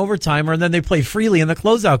out an overtimer, and then they play freely in the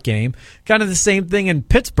closeout game. Kind of the same thing in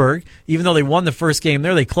Pittsburgh. Even though they won the first game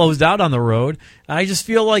there, they closed out on the road. I just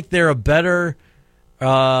feel like they're a better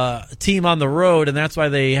team on the road, and that's why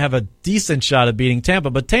they have a decent shot at beating Tampa.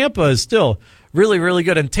 But Tampa is still really, really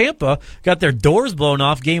good, and Tampa got their doors blown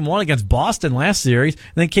off Game 1 against Boston last series, and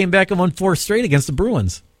then came back and won 4 straight against the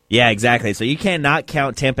Bruins. Yeah, exactly. So you cannot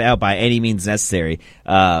count Tampa out by any means necessary.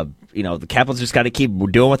 The Capitals just got to keep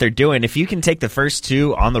doing what they're doing. If you can take the first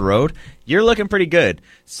 2 on the road, you're looking pretty good.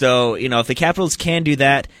 So, if the Capitals can do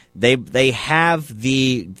that, they have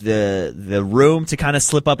the room to kind of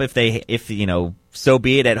slip up if so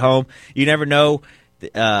be it at home. You never know.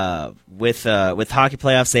 With hockey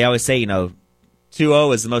playoffs, they always say,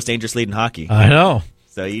 2-0 is the most dangerous lead in hockey. I know.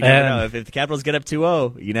 So you never know. If the Capitals get up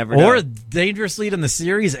 2-0, you never know. Or a dangerous lead in the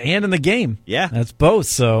series and in the game. Yeah. That's both.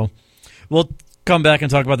 So we'll come back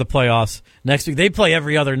and talk about the playoffs next week. They play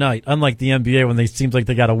every other night, unlike the NBA when they seems like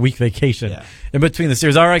they got a week vacation in between the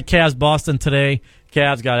series. All right, Cavs, Boston today.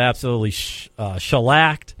 Cavs got absolutely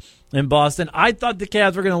shellacked in Boston. I thought the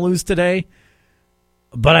Cavs were going to lose today,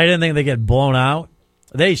 but I didn't think they'd get blown out.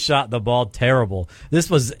 They shot the ball terrible. This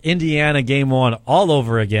was Indiana game 1 all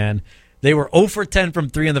over again. They were 0 for 10 from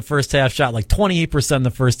 3 in the first half, shot like 28% in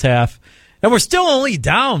the first half. And we're still only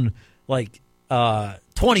down like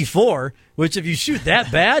 24, which if you shoot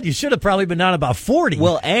that bad, you should have probably been down about 40.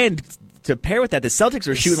 Well, and to pair with that, the Celtics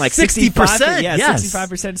were shooting like 60%. 65%. Yeah, yes.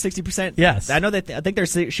 65%, 60%. Yes. I know that. I think they're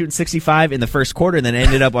shooting 65 in the first quarter, and then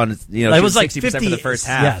ended up on it was like 60% 50 for the first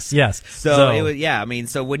half. Yes. So it was, I mean,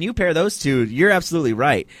 so when you pair those two, you're absolutely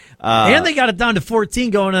right. And they got it down to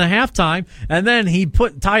 14 going into halftime, and then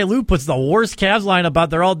Ty Lue puts the worst Cavs lineup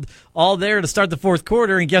out. They're all there to start the fourth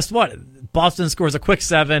quarter, and guess what? Boston scores a quick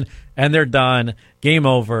 7, and they're done. Game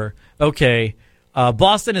over. Okay.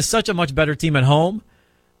 Boston is such a much better team at home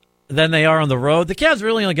than they are on the road. The Cavs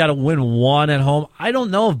really only got to win 1 at home. I don't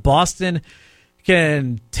know if Boston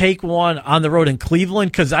can take one on the road in Cleveland,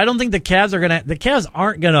 because I don't think the Cavs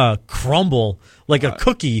aren't gonna crumble like a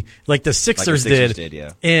cookie like the Sixers,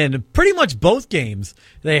 did in pretty much both games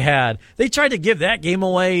they had. They tried to give that game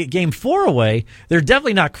away, game 4 away. They're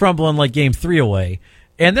definitely not crumbling like game 3 away.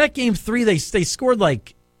 And that game 3, they scored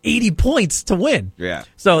like 80 points to win. Yeah.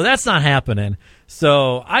 So that's not happening.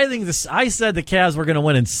 So I said the Cavs were going to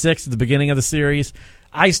win in 6 at the beginning of the series.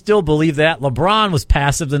 I still believe that. LeBron was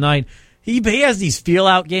passive tonight. He has these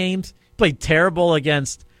feel-out games. Played terrible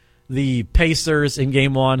against the Pacers in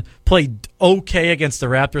Game 1. Played okay against the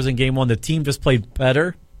Raptors in Game 1. The team just played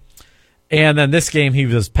better. And then this game, he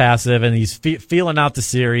was passive, and he's feeling out the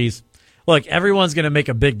series. Look, everyone's going to make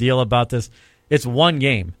a big deal about this. It's one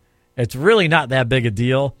game. It's really not that big a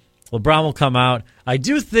deal. LeBron will come out. I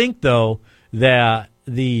do think, though, that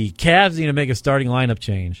the Cavs need to make a starting lineup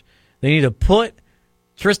change. They need to put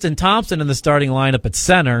Tristan Thompson in the starting lineup at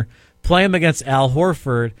center, play him against Al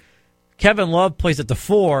Horford. Kevin Love plays at the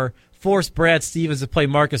 4, force Brad Stevens to play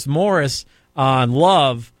Marcus Morris on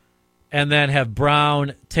Love, and then have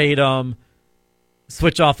Brown, Tatum,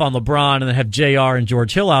 switch off on LeBron, and then have JR and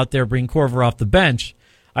George Hill out there, bring Korver off the bench.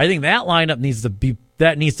 I think that lineup needs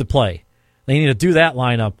to play. They need to do that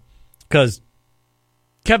lineup because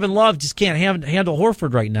Kevin Love just can't handle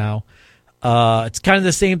Horford right now. It's kind of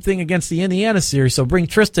the same thing against the Indiana series, so bring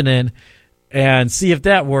Tristan in and see if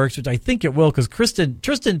that works, which I think it will because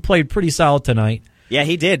Tristan played pretty solid tonight. Yeah,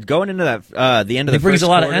 he did. Going into that the end of the first quarter. He brings a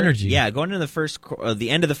lot of energy. Yeah, going into the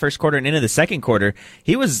end of the first quarter and into the second quarter,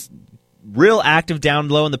 he was real active down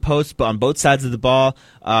low in the post on both sides of the ball.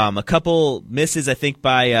 A couple misses, I think,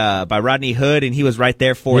 by Rodney Hood, and he was right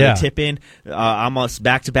there for the tip in, almost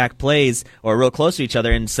back-to-back plays or real close to each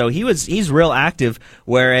other. And so he's real active.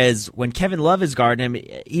 Whereas when Kevin Love is guarding him,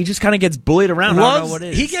 he just kind of gets bullied around. I don't know what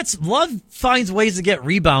it is. Love finds ways to get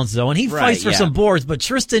rebounds though, and he fights for some boards. But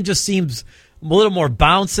Tristan just seems a little more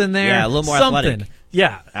bounce in there. Yeah, a little more athletic.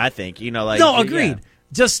 Yeah, I think agreed.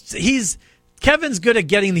 Yeah. Kevin's good at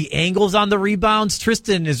getting the angles on the rebounds.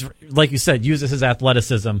 Tristan is, like you said, uses his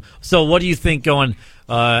athleticism. So what do you think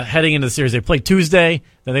heading into the series? They play Tuesday,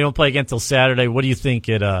 then they don't play again until Saturday. What do you think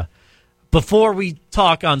before we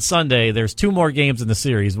talk on Sunday, there's 2 more games in the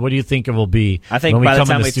series. What do you think it will be? I think by the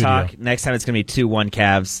time we talk, next time it's going to be 2-1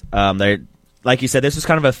 Cavs. Like you said, this was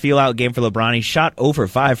kind of a feel-out game for LeBron. He shot 0 for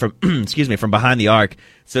 5 from from behind the arc.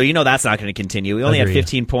 So that's not going to continue. He only had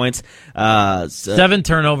 15 points. 7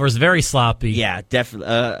 turnovers, very sloppy. Yeah,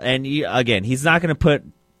 definitely. And he's not going to put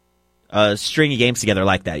stringy games together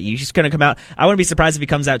like that. He's just going to come out. I wouldn't be surprised if he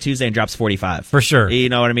comes out Tuesday and drops 45. For sure. You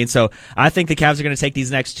know what I mean? So I think the Cavs are going to take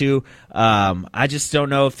these next 2. I just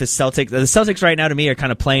don't know if the Celtics right now to me are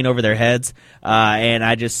kind of playing over their heads. And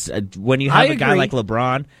I just, when you have a guy like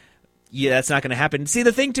LeBron, that's not going to happen. See,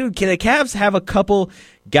 the thing, too, the Cavs have a couple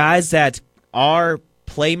guys that are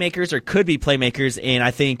playmakers or could be playmakers, and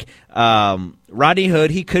I think Rodney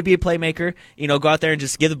Hood, he could be a playmaker. Go out there and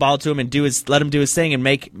just give the ball to him and let him do his thing and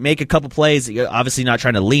make a couple plays. Obviously, not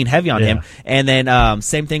trying to lean heavy on him. And then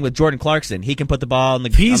same thing with Jordan Clarkson. He can put the ball on the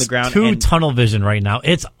ground. He's tunnel vision right now.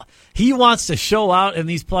 He wants to show out in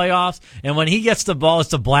these playoffs, and when he gets the ball,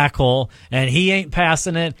 it's a black hole, and he ain't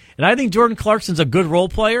passing it. And I think Jordan Clarkson's a good role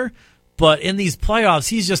player. But in these playoffs,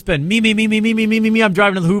 he's just been me. I'm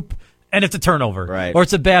driving to the hoop, and it's a turnover. Right. Or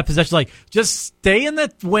it's a bad possession. Just stay in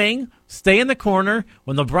the wing, stay in the corner.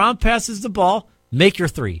 When LeBron passes the ball, Make your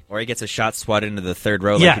three. Or he gets a shot swatted into the third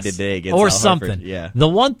row like he did today against or Al something. Horford. Yeah. The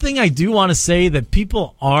one thing I do want to say that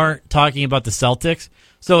people aren't talking about the Celtics,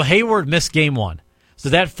 so Hayward missed game 1. So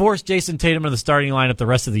that forced Jason Tatum in the starting lineup the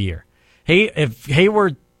rest of the year. If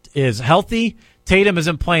Hayward is healthy, Tatum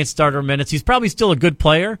isn't playing starter minutes. He's probably still a good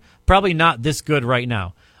player, probably not this good right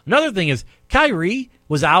now. Another thing is Kyrie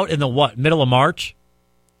was out in the middle of March.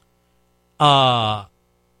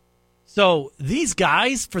 So these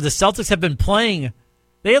guys for the Celtics have been playing.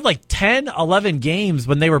 They had like 10, 11 games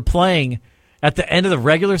when they were playing at the end of the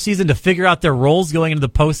regular season to figure out their roles going into the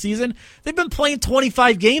postseason. They've been playing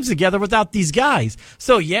 25 games together without these guys.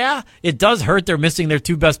 So, yeah, it does hurt they're missing their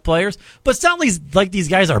 2 best players, but it's not like these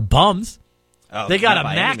guys are bums. Oh, they got a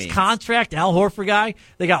max contract Al Horford guy.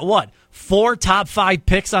 They got, 4 top 5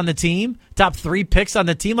 picks on the team, top 3 picks on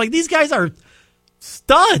the team. Like, these guys are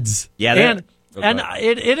studs. Yeah, and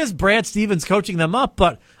it is Brad Stevens coaching them up,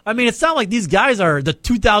 but I mean, it's not like these guys are the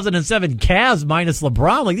 2007 Cavs minus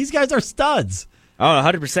LeBron. Like, these guys are studs. Oh,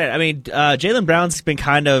 100%. I mean, Jaylen Brown's been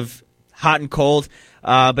kind of hot and cold,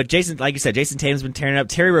 but Jason, like you said, Jason Tatum's been tearing up.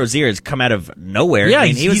 Terry Rozier has come out of nowhere. Yeah, I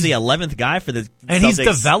mean, he was the 11th guy for the and Celtics. He's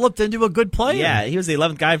developed into a good player. Yeah, he was the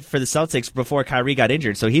 11th guy for the Celtics before Kyrie got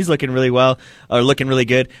injured, so he's looking really looking really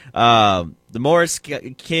good. The Morris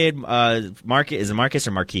kid, Marcus, is it Marcus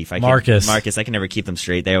or Markieff? Marcus. I can never keep them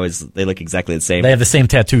straight. They look exactly the same. They have the same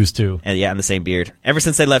tattoos too. And and the same beard. Ever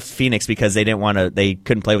since they left Phoenix because they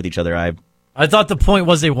couldn't play with each other. I thought the point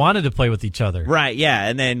was they wanted to play with each other. Right, yeah,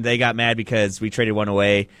 and then they got mad because we traded one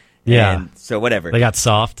away. Yeah. And so whatever. They got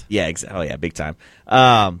soft. Yeah, oh yeah, big time.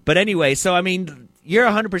 But anyway, so I mean, you're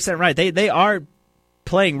 100% right. They are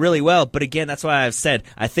playing really well, but again, that's why I've said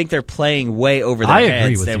I think they're playing way over their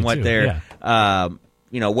heads than what they're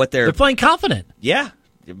what they're playing confident. Yeah.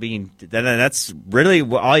 I mean, that's really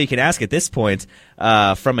all you can ask at this point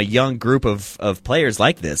from a young group of players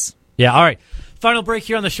like this. Yeah, all right. Final break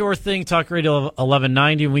here on the Shore Thing, Talk Radio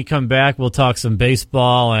 1190. When we come back, we'll talk some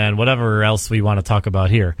baseball and whatever else we want to talk about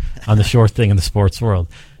here on the Shore Thing in the sports world.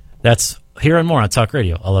 That's here and more on Talk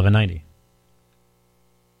Radio 1190.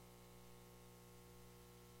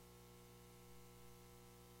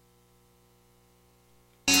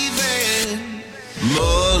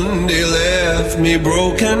 Monday left me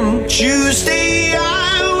broken. Tuesday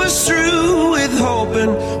I was through with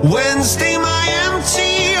hoping. Wednesday my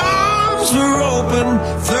empty arms were open.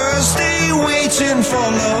 Thursday waiting for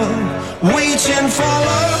love, waiting for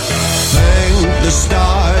love. Thank the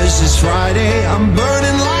stars it's Friday. I'm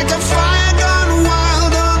burning like a fire gone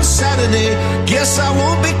wild on Saturday. Guess I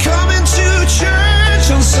won't be coming to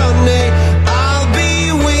church on Sunday. I'll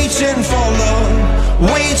be waiting for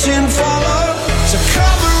love, waiting for love.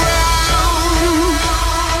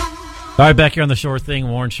 All right, back here on the Shore Thing,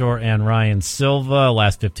 Warren Shore and Ryan Silva.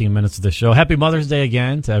 Last 15 minutes of the show. Happy Mother's Day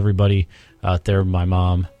again to everybody out there. My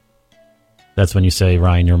mom. That's when you say,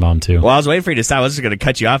 Ryan, your mom too. Well, I was waiting for you to stop. I was just going to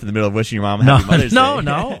cut you off in the middle of wishing your mom Happy Mother's Day.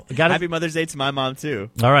 No. Happy Mother's Day to my mom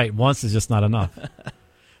too. All right, once is just not enough.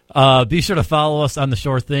 Be sure to follow us on the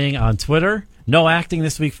Shore Thing on Twitter. No acting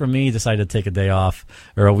this week from me. Decided to take a day off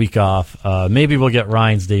or a week off. Maybe we'll get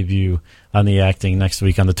Ryan's debut on the acting next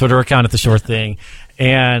week on the Twitter account at The Shore Thing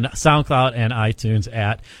and SoundCloud and iTunes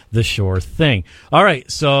at The Shore Thing. All right,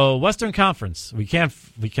 so Western Conference. We have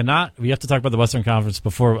to talk about the Western Conference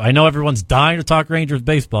before. I know everyone's dying to talk Rangers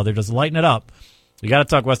baseball. They're just lighting it up. We got to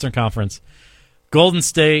talk Western Conference. Golden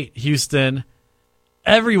State, Houston.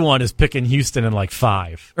 Everyone is picking Houston in like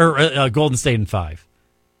 5 or Golden State in 5.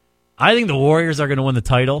 I think the Warriors are going to win the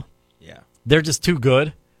title. Yeah. They're just too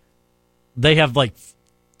good. They have like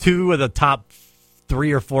 2 of the top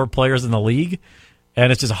 3 or 4 players in the league,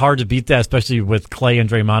 and it's just hard to beat that, especially with Clay and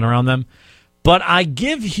Draymond around them. But I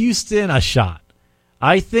give Houston a shot.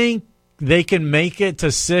 I think they can make it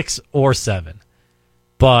to 6 or 7,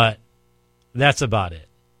 but that's about it.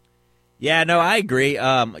 Yeah, no, I agree.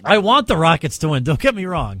 I want the Rockets to win. Don't get me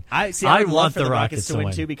wrong. I want the Rockets to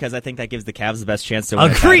win too because I think that gives the Cavs the best chance to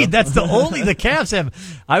win. Agreed. That's the only the Cavs have.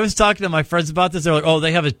 I was talking to my friends about this. They're like, "Oh,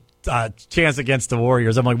 they have a chance against the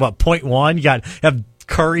Warriors." I'm like, "What? 0.1? You have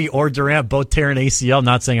Curry or Durant both tearing ACL."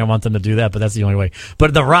 Not saying I want them to do that, but that's the only way.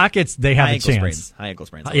 But the Rockets, they have a chance. High ankle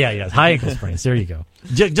sprains. Yeah, high ankle sprains. There you go.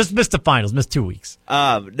 Just missed the finals. Missed 2 weeks.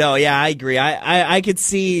 No, yeah, I agree. I could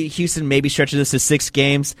see Houston maybe stretching this to 6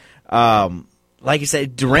 games. Like you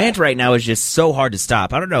said, Durant right now is just so hard to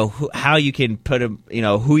stop. I don't know how you can put him,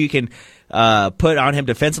 who you can put on him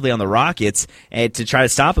defensively on the Rockets and to try to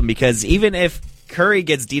stop him, because even if Curry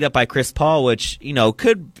gets beat up by Chris Paul, which,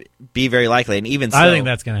 could be very likely, and even so, I think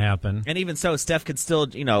that's going to happen. And even so, Steph could still,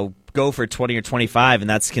 go for 20 or 25, and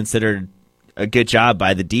that's considered a good job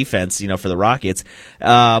by the defense, for the Rockets.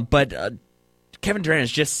 But Kevin Durant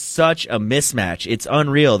is just such a mismatch. It's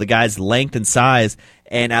unreal. The guy's length and size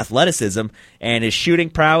and athleticism and his shooting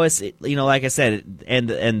prowess, like I said, and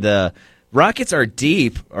the Rockets are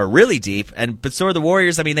really deep, but so are the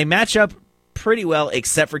Warriors. I mean, they match up pretty well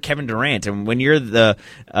except for Kevin Durant. And when you're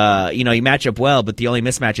you match up well, but the only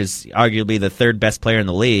mismatch is arguably the third best player in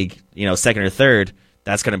the league, second or third,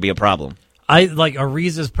 that's going to be a problem.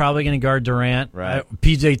 Ariza's probably going to guard Durant. Right.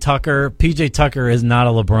 PJ Tucker is not a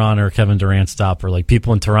LeBron or Kevin Durant stopper. Like,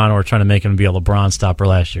 people in Toronto are trying to make him be a LeBron stopper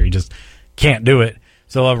last year. He just can't do it.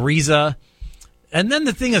 So Ariza. And then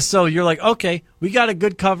the thing is, so you're like, okay, we got a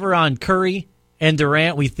good cover on Curry and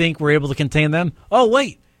Durant. We think we're able to contain them. Oh,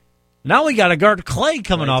 wait. Now we got to guard Clay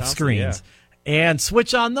coming off screens. Yeah. And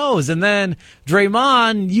switch on those. And then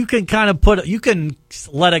Draymond, you can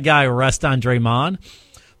let a guy rest on Draymond.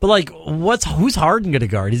 But, who's Harden going to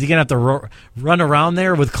guard? Is he going to have to run around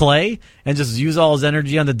there with Clay and just use all his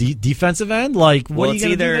energy on the defensive end? What are you going to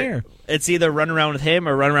do there? It's either run around with him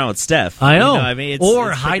or run around with Steph. I know.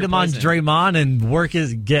 It's hide him on Draymond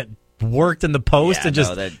and get worked in the post and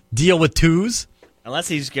just deal with twos. Unless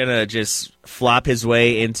he's going to just flop his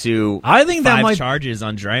way into charges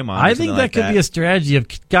on Draymond. I think that could be a strategy of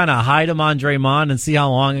kind of hide him on Draymond and see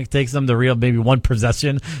how long it takes them to maybe one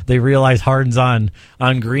possession. They realize Harden's on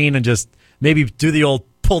Green and just maybe do the old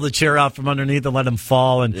pull the chair out from underneath and let him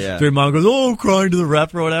fall. And Draymond goes, crying to the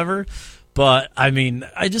ref or whatever. But,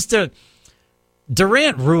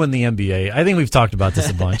 Durant ruined the NBA. I think we've talked about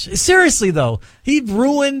this a bunch. Seriously, though, he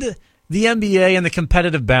ruined the NBA and the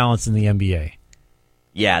competitive balance in the NBA.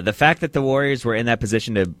 Yeah, the fact that the Warriors were in that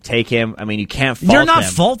position to take him, you can't fault You're not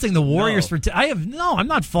them. faulting the Warriors for I'm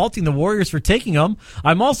not faulting the Warriors for taking him.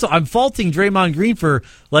 I'm faulting Draymond Green for,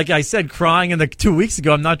 like I said, crying 2 weeks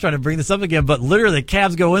ago. I'm not trying to bring this up again, but literally the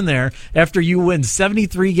Cavs go in there after you win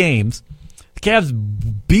 73 games. The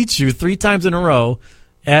Cavs beat you 3 times in a row.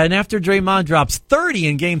 And after Draymond drops 30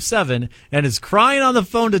 in Game 7 and is crying on the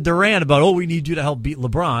phone to Durant about, we need you to help beat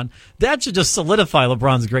LeBron, that should just solidify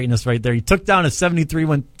LeBron's greatness right there. He took down a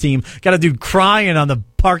 73-win team, got a dude crying on the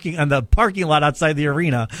parking lot outside the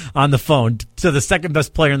arena on the phone to the second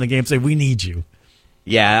best player in the game, say, we need you.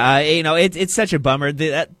 Yeah, it's such a bummer.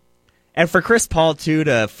 And for Chris Paul, too,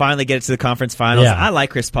 to finally get it to the conference finals, I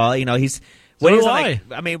like Chris Paul. The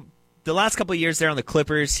last couple of years there on the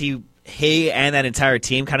Clippers, he and that entire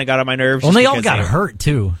team kind of got on my nerves. Well, they all got hurt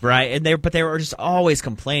too, right? But they were just always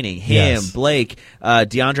complaining. Him, Blake,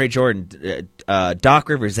 DeAndre Jordan, Doc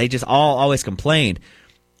Rivers. They just always complained.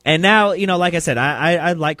 And now, like I said,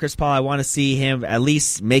 I like Chris Paul. I want to see him at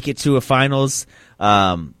least make it to a finals.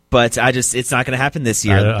 But it's not going to happen this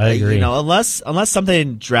year. I agree. Unless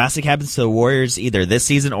something drastic happens to the Warriors either this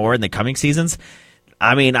season or in the coming seasons.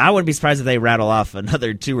 I wouldn't be surprised if they rattle off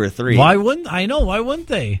another 2 or 3. Why wouldn't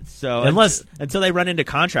they? So until they run into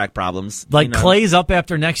contract problems, Clay's up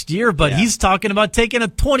after next year, but he's talking about taking a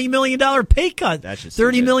 $20 million pay cut,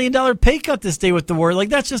 $30 million pay cut to stay with the Warriors.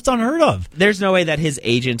 That's just unheard of. There's no way that his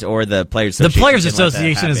agent or the Players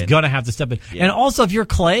Association is going to have to step in. Yeah. And also, if you're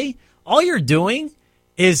Clay, all you're doing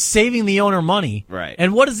is saving the owner money. Right.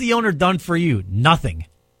 And what has the owner done for you? Nothing.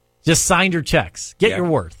 Just signed your checks. Get your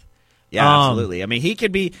worth. Yeah, absolutely.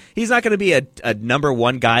 He's not going to be a number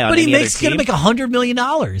one guy on any other team. But he's going to make $100 million.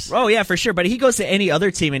 Oh, yeah, for sure. But he goes to any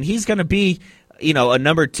other team, and he's going to be,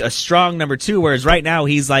 a strong number 2, whereas right now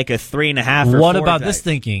he's like a 3.5 or 4. What about this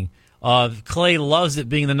thinking? Clay loves it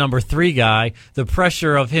being the number 3 guy. The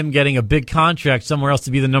pressure of him getting a big contract somewhere else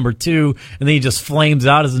to be the number 2, and then he just flames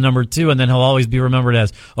out as the number 2, and then he'll always be remembered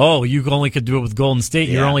as, you only could do it with Golden State.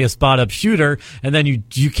 You're only a spot-up shooter, and then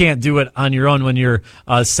you can't do it on your own when you're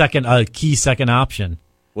a key second option.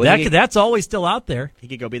 Well, that's always still out there. He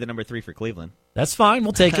could go be the number 3 for Cleveland. That's fine.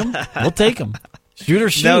 We'll take him. Shoot or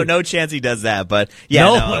shoot. No chance he does that, but the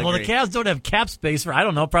Cavs don't have cap space for,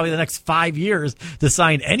 probably the next 5 years to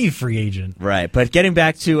sign any free agent. Right, but getting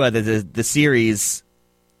back to the series,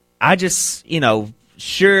 I just,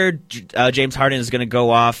 sure, James Harden is going to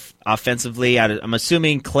go off offensively. I'm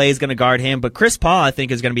assuming Clay's going to guard him, but Chris Paul, I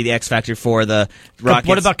think, is going to be the X factor for the Rockets.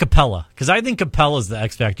 What about Capella? Because I think Capella's the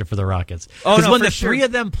X factor for the Rockets. Because when the 3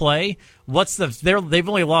 of them play, they've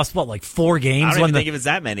only lost 4 games. I don't even think it was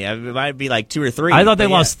that many. It might be 2 or 3. I thought they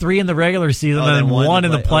lost 3 in the regular season and then 1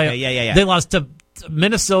 in the play. Okay, yeah. They lost to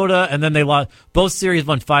Minnesota, and then they lost both series,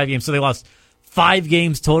 won 5 games, so they lost 5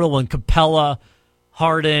 games total when Capella,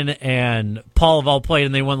 Harden, and Paul have all played,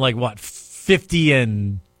 and they won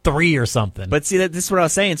 50-3 or something. But see, this is what I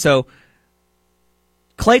was saying. So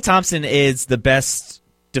Klay Thompson is the best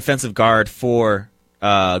defensive guard for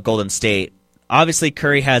Golden State obviously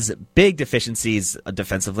Curry has big deficiencies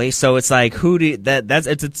defensively, so it's like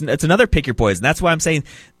it's another pick your poison. That's why I'm saying,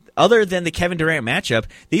 other than the Kevin Durant matchup,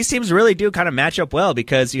 these teams really do kind of match up well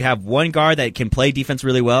because you have one guard that can play defense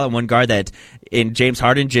really well and one guard that in James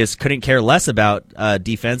Harden just couldn't care less about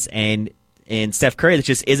defense, and in Steph Curry that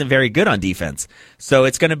just isn't very good on defense. So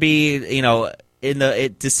it's going to be, it's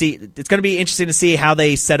going to be interesting to see how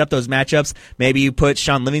they set up those matchups. Maybe you put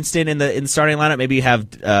Sean Livingston in the starting lineup. Maybe you have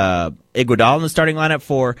Iguodala in the starting lineup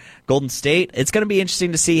for Golden State. It's going to be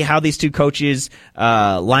interesting to see how these two coaches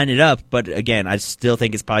line it up. But again, I still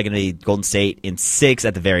think it's probably going to be Golden State in 6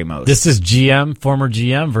 at the very most. This is former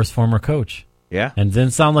GM versus former coach. Yeah, and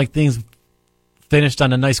didn't sound like things finished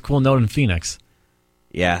on a nice, cool note in Phoenix.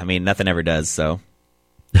 Yeah, I mean nothing ever does. So.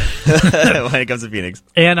 When it comes to Phoenix.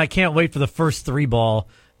 And I can't wait for the first 3-ball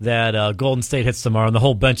that Golden State hits tomorrow, and the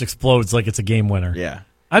whole bench explodes like it's a game winner. Yeah.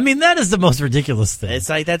 I mean, that is the most ridiculous thing. It's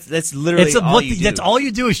like that's literally all you do. That's all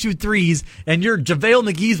you do is shoot threes, and JaVale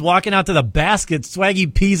McGee's walking out to the basket,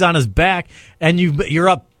 Swaggy P's on his back, and you're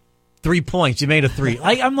up 3 points. You made a 3.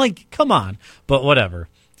 I'm like, come on. But whatever.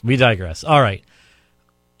 We digress. All right.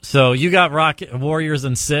 So you got Warriors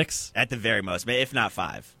in 6? At the very most, if not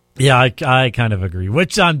 5. Yeah, I kind of agree,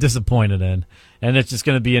 which I'm disappointed in. And it's just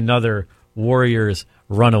going to be another Warriors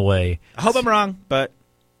runaway. I hope I'm wrong, but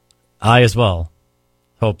I as well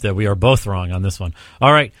hope that we are both wrong on this one.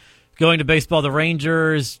 All right, going to baseball, the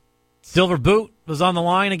Rangers Silver Boot was on the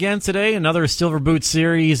line again today, another Silver Boot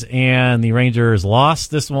series, and the Rangers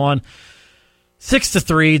lost this one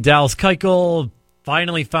 6-3. Dallas Keuchel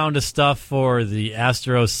finally found his stuff for the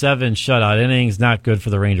Astros, 7 shutout innings, not good for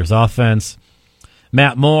the Rangers offense.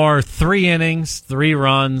 Matt Moore, 3 innings, 3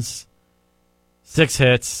 runs, 6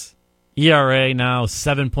 hits, ERA now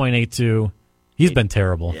 7.82. He's been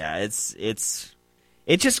terrible. Yeah, it's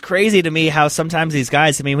just crazy to me how sometimes these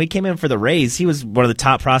guys, I mean, we came in for the Rays. He was one of the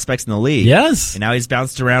top prospects in the league. Yes. And now he's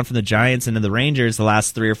bounced around from the Giants into the Rangers the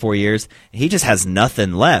last 3 or 4 years. And he just has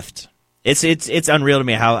nothing left. It's unreal to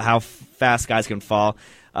me how fast guys can fall.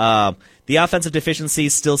 The offensive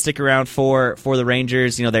deficiencies still stick around for the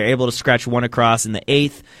Rangers. They're able to scratch 1 across in the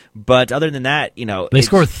 8th, but other than that, they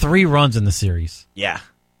scored 3 runs in the series. Yeah,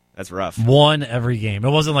 that's rough. 1 every game. It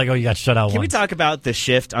wasn't like, you got shut out once. Can we talk about the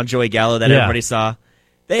shift on Joey Gallo that everybody saw?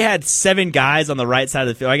 They had 7 guys on the right side of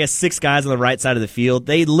the field. I guess 6 guys on the right side of the field.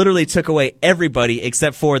 They literally took away everybody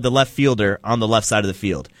except for the left fielder on the left side of the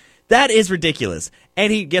field. That is ridiculous.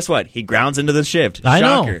 And guess what? He grounds into the shift. I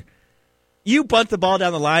Shocker. know. You bunt the ball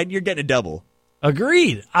down the line, you're getting a double.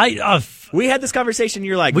 Agreed. We had this conversation.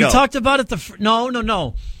 You're like, we talked about it.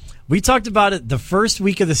 No. We talked about it the first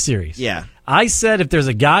week of the series. Yeah. I said if there's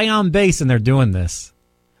a guy on base and they're doing this,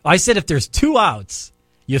 I said if there's 2 outs,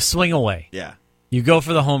 you swing away. Yeah. You go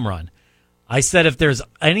for the home run. I said if there's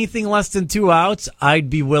anything less than 2 outs, I'd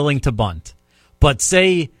be willing to bunt. But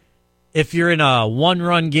say if you're in a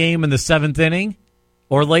 1-run game in the 7th inning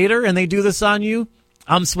or later and they do this on you,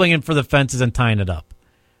 I'm swinging for the fences and tying it up.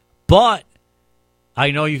 But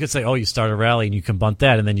I know you could say, you start a rally and you can bunt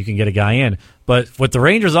that and then you can get a guy in. But with the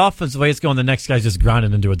Rangers' offense, the way it's going, the next guy's just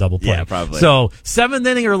grounding into a double play. Yeah, probably. So 7th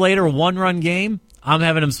inning or later, 1-run game, I'm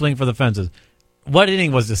having him swing for the fences. What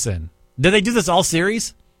inning was this in? Did they do this all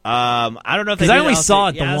series? I don't know if they did. I only saw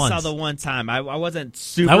it once. once. I saw the one time. I wasn't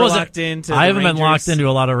super locked into. I haven't been locked into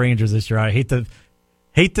a lot of Rangers this year. I hate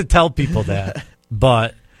to tell people that,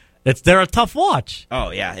 but they're a tough watch.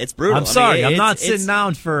 Oh yeah, it's brutal. I'm sorry, I'm not sitting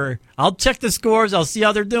down for. I'll check the scores. I'll see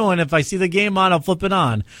how they're doing. If I see the game on, I'll flip it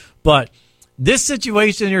on. But this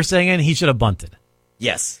situation you're saying he should have bunted.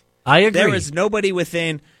 Yes, I agree. There was nobody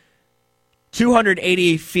within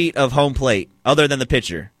 280 feet of home plate other than the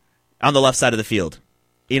pitcher on the left side of the field.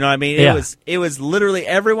 You know what I mean? Yeah. It was literally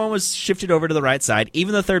everyone was shifted over to the right side,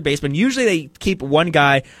 even the third baseman. Usually they keep one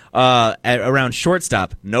guy around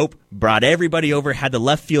shortstop. Nope. Brought everybody over, had the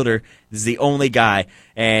left fielder. This is the only guy.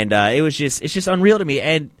 And it's just unreal to me.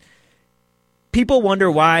 And people wonder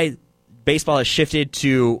why baseball has shifted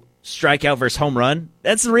to strikeout versus home run.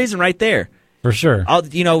 That's the reason right there. For sure.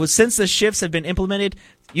 Since the shifts have been implemented,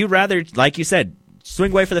 you'd rather, like you said,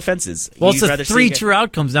 swing away for the fences. Well, it's the 3 true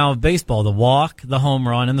outcomes now of baseball: the walk, the home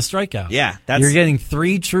run, and the strikeout. Yeah, you're getting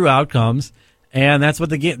 3 true outcomes, and that's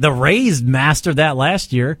what the Rays mastered that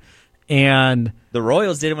last year, and the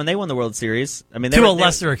Royals did it when they won the World Series. I mean, to a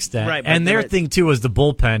lesser extent, right? And their thing too was the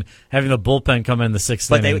bullpen, having the bullpen come in the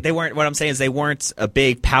 6th inning. But they weren't. What I'm saying is they weren't a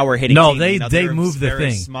big power hitting. No, team. they moved the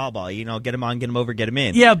thing. Small ball. Get them on, get them over, get them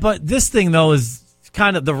in. Yeah, but this thing though is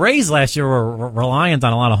kind of the Rays last year were reliant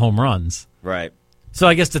on a lot of home runs. Right. So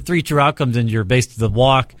I guess the 3 true outcomes in your base, the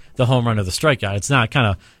walk, the home run, or the strikeout. It's not kind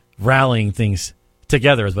of rallying things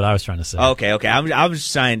together is what I was trying to say. Okay. I was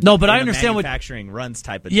just trying. No, but I understand what manufacturing runs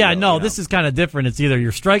type of. Yeah, deal, no, this is kind of different. It's either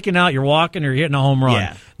you're striking out, you're walking, or you're hitting a home run.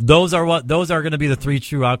 Yeah. Those are going to be the three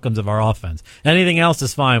true outcomes of our offense. Anything else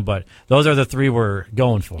is fine, but those are the three we're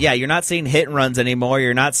going for. Yeah, you're not seeing hit and runs anymore.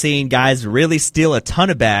 You're not seeing guys really steal a ton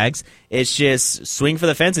of bags. It's just swing for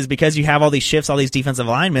the fences because you have all these shifts, all these defensive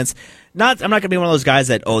alignments. I'm not going to be one of those guys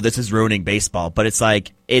that, this is ruining baseball, but it's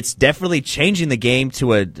like, it's definitely changing the game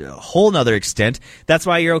to a whole nother extent. That's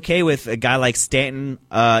why you're okay with a guy like Stanton,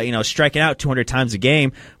 striking out 200 times a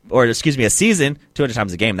game, or a season, 200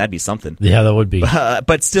 times a game. That'd be something. Yeah, that would be.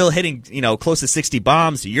 But still hitting, close to 60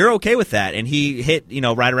 bombs, you're okay with that. And he hit,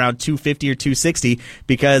 right around 250 or 260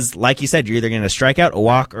 because, like you said, you're either going to strike out, a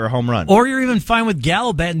walk, or a home run. Or you're even fine with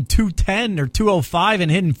Gallo batting 210 or 205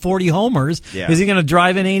 and hitting 40 homers. Yeah. Is he going to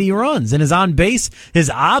drive in 80 runs? And his on base, his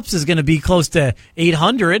ops is going to be close to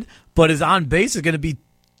 800, but his on base is going to be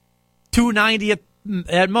 290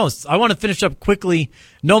 at most. I want to finish up quickly.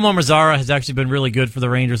 Nomar Mazara has actually been really good for the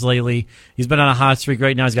Rangers lately. He's been on a hot streak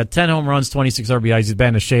right now. He's got 10 home runs, 26 RBIs. He's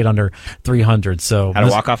batting a shade under 300. So had a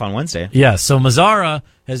walk-off on Wednesday. Yeah, so Mazara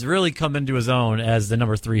has really come into his own as the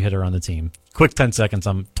number 3 hitter on the team. Quick 20 seconds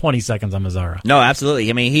on Mazara. No, absolutely.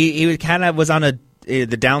 I mean, he kind of was on the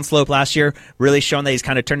downslope last year, really showing that he's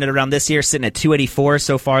kind of turned it around this year, sitting at 284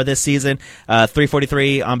 so far this season,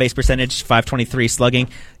 343 on base percentage, 523 slugging.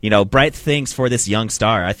 Bright things for this young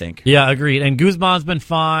star, I think. Yeah, agreed. And Guzman's been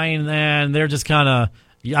fine, and they're just kind of.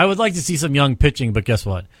 I would like to see some young pitching, but guess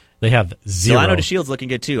what? They have zero. Delano DeShield's looking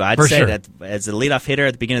good too. I'd say that as a leadoff hitter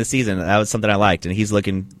at the beginning of the season, that was something I liked, and he's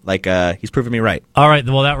looking like he's proving me right. All right,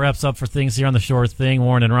 well, that wraps up for things here on The Short Thing.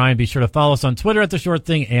 Warren and Ryan, be sure to follow us on Twitter at The Short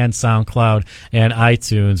Thing and SoundCloud and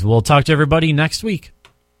iTunes. We'll talk to everybody next week.